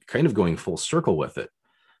 and kind of going full circle with it.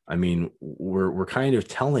 I mean, we're kind of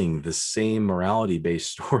telling the same morality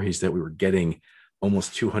based stories that we were getting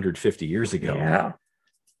almost 250 years ago. Yeah.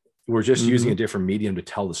 We're just using a different medium to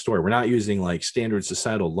tell the story. We're not using like standard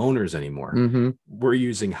societal loners anymore. We're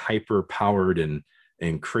using hyper powered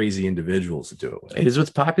and crazy individuals to do it with. It is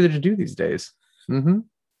what's popular to do these days.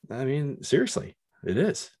 I mean, seriously, it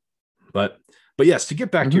is. But yes, to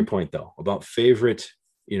get back to your point though, about favorite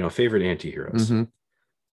anti-heroes, I'm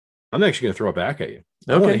actually going to throw it back at you.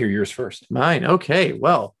 I want to hear yours first. Mine. Okay.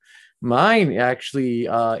 Well, mine actually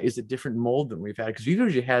is a different mold than we've had because we've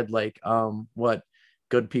usually had like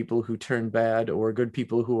good people who turn bad or good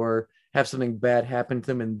people who have something bad happen to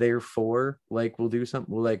them and therefore like we'll do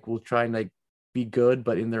something we'll try and like be good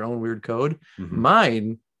but in their own weird code.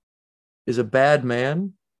 Mine is a bad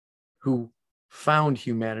man who found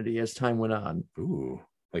humanity as time went on. Ooh,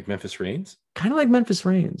 like Memphis Reigns? Kind of like Memphis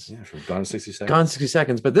Reigns. Yeah, from Gone in 60 Seconds. Gone in 60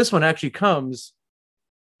 Seconds. But this one actually comes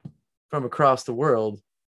from across the world,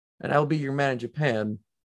 and I'll be your man in Japan.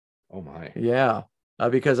 Oh my. Yeah.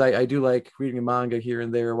 because I do like reading a manga here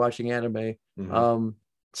and there, watching anime. Mhm.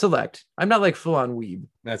 Select. I'm not like full on weeb.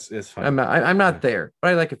 It's fine. I'm not there,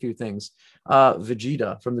 but I like a few things.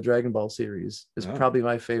 Vegeta from the Dragon Ball series is probably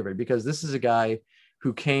my favorite because this is a guy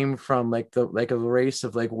who came from like a race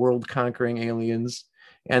of like world conquering aliens,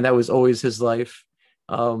 and that was always his life.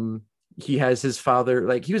 He has his father,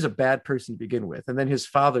 like he was a bad person to begin with, and then his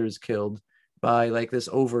father is killed by like this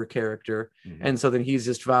over character, and so then he's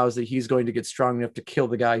just vows that he's going to get strong enough to kill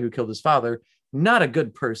the guy who killed his father. Not a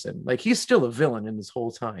good person. Like he's still a villain in this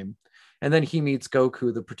whole time. And then he meets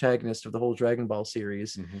Goku, the protagonist of the whole Dragon Ball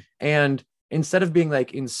series. And instead of being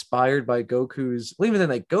like inspired by Goku's, well, even then,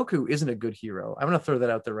 like Goku isn't a good hero. I'm gonna throw that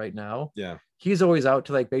out there right now. Yeah. He's always out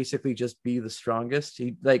to like basically just be the strongest.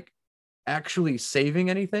 He like actually saving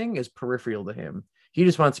anything is peripheral to him. He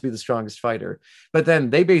just wants to be the strongest fighter. But then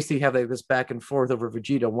they basically have like this back and forth over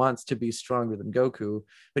Vegeta wants to be stronger than Goku,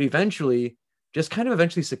 but eventually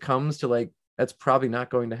succumbs to like that's probably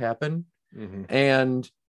not going to happen. And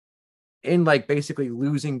in like basically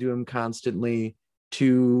losing to him constantly,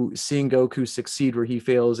 to seeing Goku succeed where he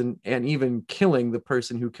fails, and even killing the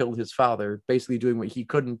person who killed his father, basically doing what he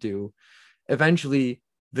couldn't do. Eventually,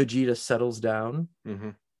 Vegeta settles down,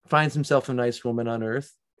 finds himself a nice woman on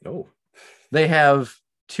Earth. Oh, they have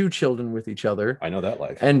 2 children with each other. I know that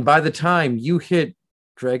life. And by the time you hit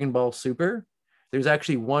Dragon Ball Super, there's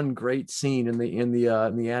actually one great scene in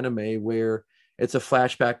the anime where it's a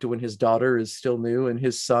flashback to when his daughter is still new, and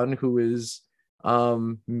his son, who is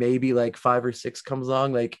maybe like 5 or 6, comes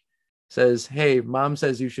along, like says, "Hey, mom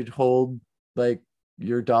says you should hold like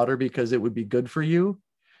your daughter because it would be good for you."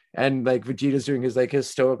 And like Vegeta's doing his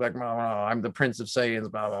stoic, like, I'm the Prince of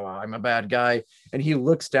Saiyans, blah, blah, blah, I'm a bad guy. And he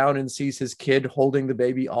looks down and sees his kid holding the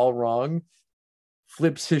baby all wrong,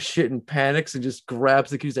 flips his shit and panics and just grabs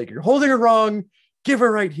the kid. He's like, "You're holding her wrong. Give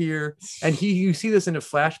her right here." And you see this in a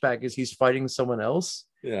flashback as he's fighting someone else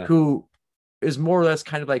who is more or less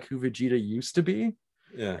kind of like who Vegeta used to be.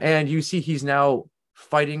 Yeah. And you see he's now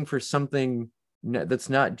fighting for something that's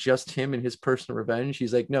not just him and his personal revenge.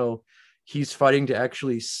 He's like, no, he's fighting to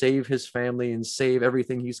actually save his family and save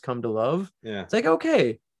everything he's come to love. Yeah. It's like,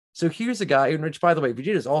 okay, so here's a guy, which, by the way,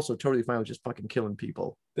 Vegeta is also totally fine with just fucking killing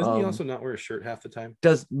people. Doesn't he also not wear a shirt half the time?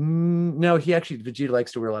 No, Vegeta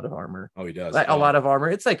likes to wear a lot of armor. Oh, he does. Like, a lot of armor.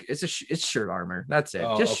 It's like it's shirt armor. That's it.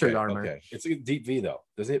 Just shirt armor. Okay. It's a deep V though.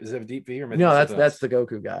 Does it have a deep V or no? That's the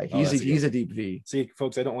Goku guy. He's a deep V. See,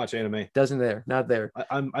 folks, I don't watch anime. Not there.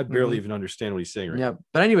 I barely even understand what he's saying right now.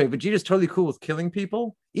 But anyway, Vegeta's totally cool with killing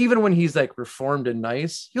people. Even when he's like reformed and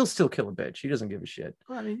nice, he'll still kill a bitch. He doesn't give a shit.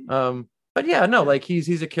 Well, I mean, but yeah, no, like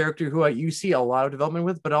he's a character who you see a lot of development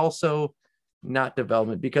with, but also not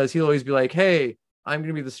development, because he'll always be like, "Hey, I'm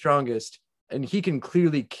gonna be the strongest," and he can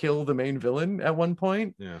clearly kill the main villain at one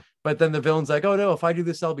point. Yeah. But then the villain's like, "Oh no, if I do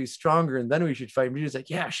this, I'll be stronger, and then we should fight." And Vegeta's like,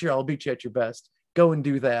 "Yeah, sure, I'll beat you at your best. Go and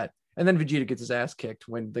do that." And then Vegeta gets his ass kicked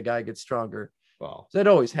when the guy gets stronger. Well, so that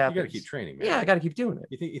always happens. You got to keep training, man. Yeah, I got to keep doing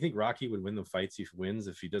it. You think Rocky would win the fights he wins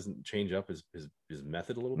if he doesn't change up his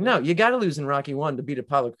method a little bit? No, you got to lose in Rocky 1 to beat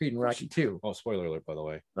Apollo Creed in Rocky 2. Oh, spoiler alert, by the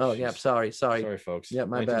way. Oh, yeah, sorry, folks. Yeah,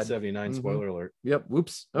 my bad. 1979, spoiler alert. Yep,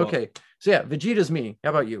 whoops. Okay, so yeah, Vegeta's me. How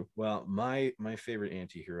about you? Well, my favorite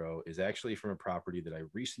anti-hero is actually from a property that I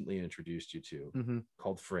recently introduced you to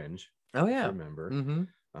called Fringe. Oh, yeah. Remember?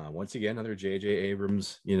 Once again, another J.J.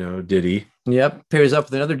 Abrams, ditty. Yep, pairs up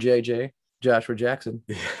with another J.J., Joshua Jackson.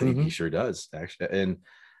 He sure does, actually.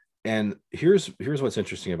 And here's what's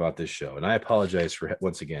interesting about this show. And I apologize for,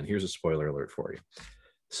 once again, here's a spoiler alert for you.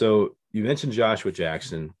 So you mentioned Joshua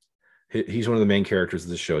Jackson. He's one of the main characters of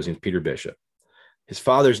this show. His name's Peter Bishop. His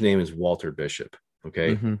father's name is Walter Bishop.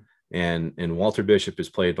 Okay. And Walter Bishop is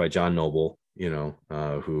played by John Noble,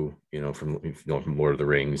 who, from Lord of the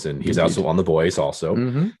Rings. And he's also on The Boys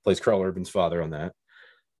also. Plays Carl Urban's father on that.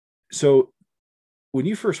 So when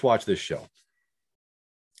you first watch this show,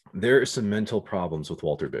 there are some mental problems with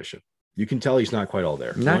Walter Bishop. You can tell he's not quite all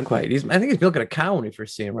there. Not quite. I think he's milking a cow when you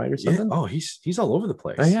first see him, right, or something. Yeah. Oh, he's all over the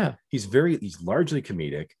place. Oh, yeah. He's largely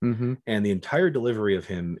comedic, and the entire delivery of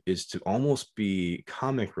him is to almost be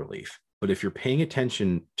comic relief. But if you're paying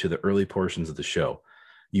attention to the early portions of the show,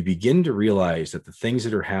 you begin to realize that the things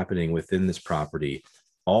that are happening within this property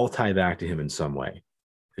all tie back to him in some way.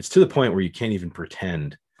 It's to the point where you can't even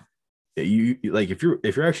pretend. You like if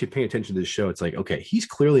you're actually paying attention to this show, it's like, okay, he's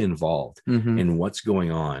clearly involved in what's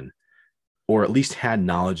going on, or at least had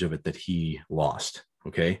knowledge of it that he lost.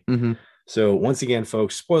 Okay. So once again,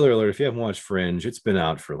 folks, spoiler alert, if you haven't watched Fringe, it's been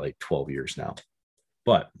out for like 12 years now.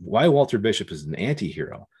 But why Walter Bishop is an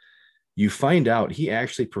anti-hero, you find out he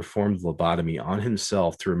actually performed lobotomy on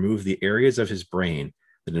himself to remove the areas of his brain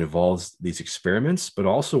that involves these experiments, but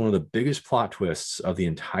also one of the biggest plot twists of the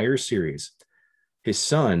entire series. His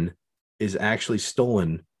son is actually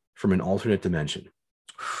stolen from an alternate dimension.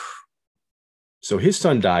 So his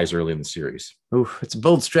son dies early in the series. Ooh, it's a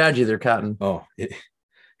bold strategy there, Cotton.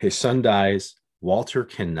 His son dies. Walter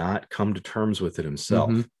cannot come to terms with it himself.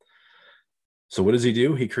 Mm-hmm. So what does he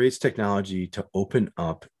do? He creates technology to open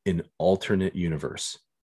up an alternate universe.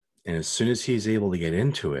 And as soon as he's able to get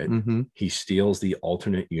into it, Mm-hmm. he steals the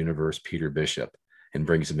alternate universe Peter Bishop and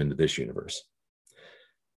brings him into this universe.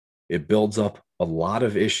 It builds up a lot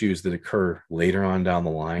of issues that occur later on down the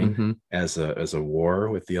line Mm-hmm. as a war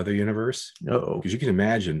with the other universe. Oh, Because you can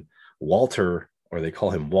imagine Walter, or they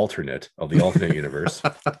call him Walternate of the alternate universe.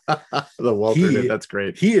 the Walter, that's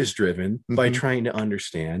great. He is driven by Mhm. trying to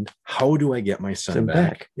understand, how do I get my son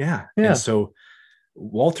back? Yeah. Yeah. And so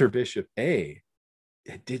Walter Bishop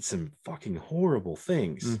did some fucking horrible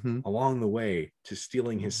things Mhm. along the way to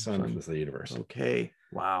stealing his son from the universe. Okay.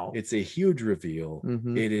 Wow. It's a huge reveal.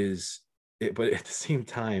 Mhm. But at the same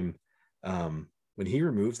time, when he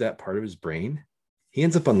removes that part of his brain, he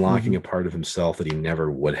ends up unlocking a part of himself that he never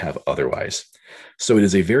would have otherwise. So it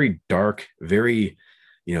is a very dark, very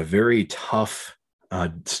tough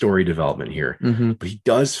story development here. Mhm. But he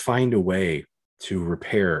does find a way to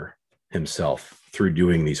repair himself through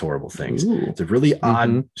doing these horrible things. Ooh. It's a really odd,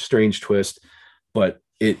 Mhm. strange twist, but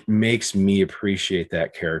it makes me appreciate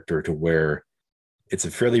that character to where it's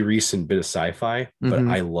a fairly recent bit of sci-fi, but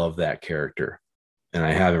Mhm. I love that character. And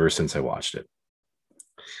I have ever since I watched it.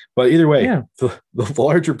 But either way, Yeah. the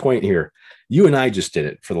larger point here, you and I just did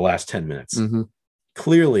it for the last 10 minutes. Mhm.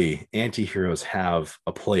 Clearly, anti-heroes have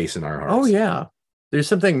a place in our hearts. Oh yeah. There's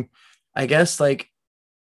something, I guess, like,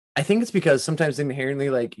 I think it's because sometimes inherently,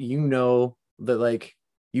 like, that, like,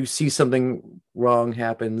 you see something wrong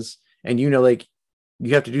happens and like,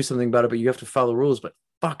 you have to do something about it, but you have to follow rules, but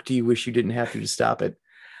fuck, do you wish you didn't have to stop it?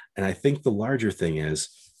 And I think the larger thing is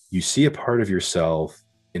you see a part of yourself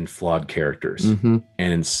in flawed characters. Mm-hmm.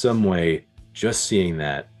 And in some way, just seeing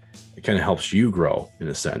that, it kind of helps you grow in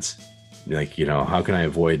a sense. Like, how can I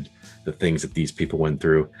avoid the things that these people went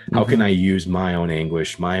through? How can I use my own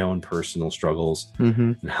anguish, my own personal struggles,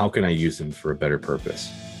 Mm-hmm. and how can I use them for a better purpose?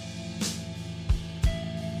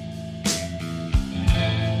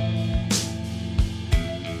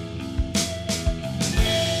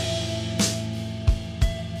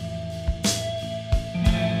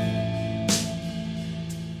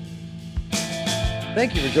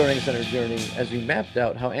 Thank you for joining us on our journey as we mapped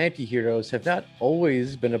out how anti-heroes have not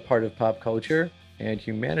always been a part of pop culture and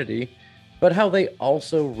humanity, but how they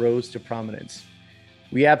also rose to prominence.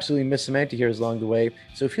 We absolutely missed some anti-heroes along the way,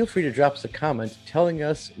 so feel free to drop us a comment telling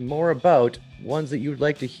us more about ones that you would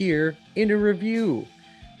like to hear in a review.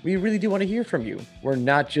 We really do want to hear from you. We're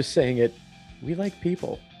not just saying it, we like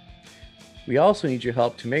people. We also need your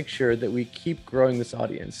help to make sure that we keep growing this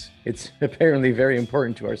audience. It's apparently very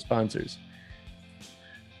important to our sponsors.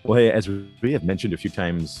 Well, hey, as we have mentioned a few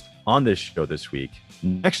times on this show this week,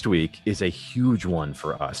 next week is a huge one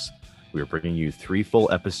for us. We are bringing you 3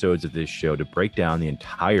 full episodes of this show to break down the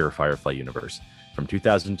entire Firefly universe, from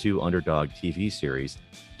 2002 Underdog TV series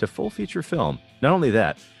to full feature film. Not only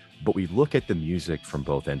that, but we look at the music from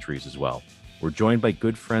both entries as well. We're joined by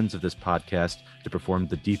good friends of this podcast to perform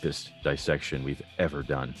the deepest dissection we've ever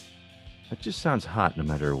done. That just sounds hot no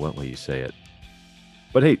matter what way you say it.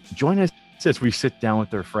 But hey, join us as we sit down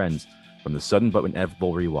with our friends from the sudden but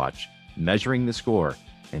inevitable rewatch, measuring the score,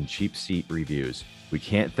 and cheap seat reviews. We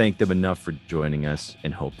can't thank them enough for joining us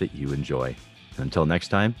and hope that you enjoy. Until next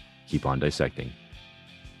time, keep on dissecting.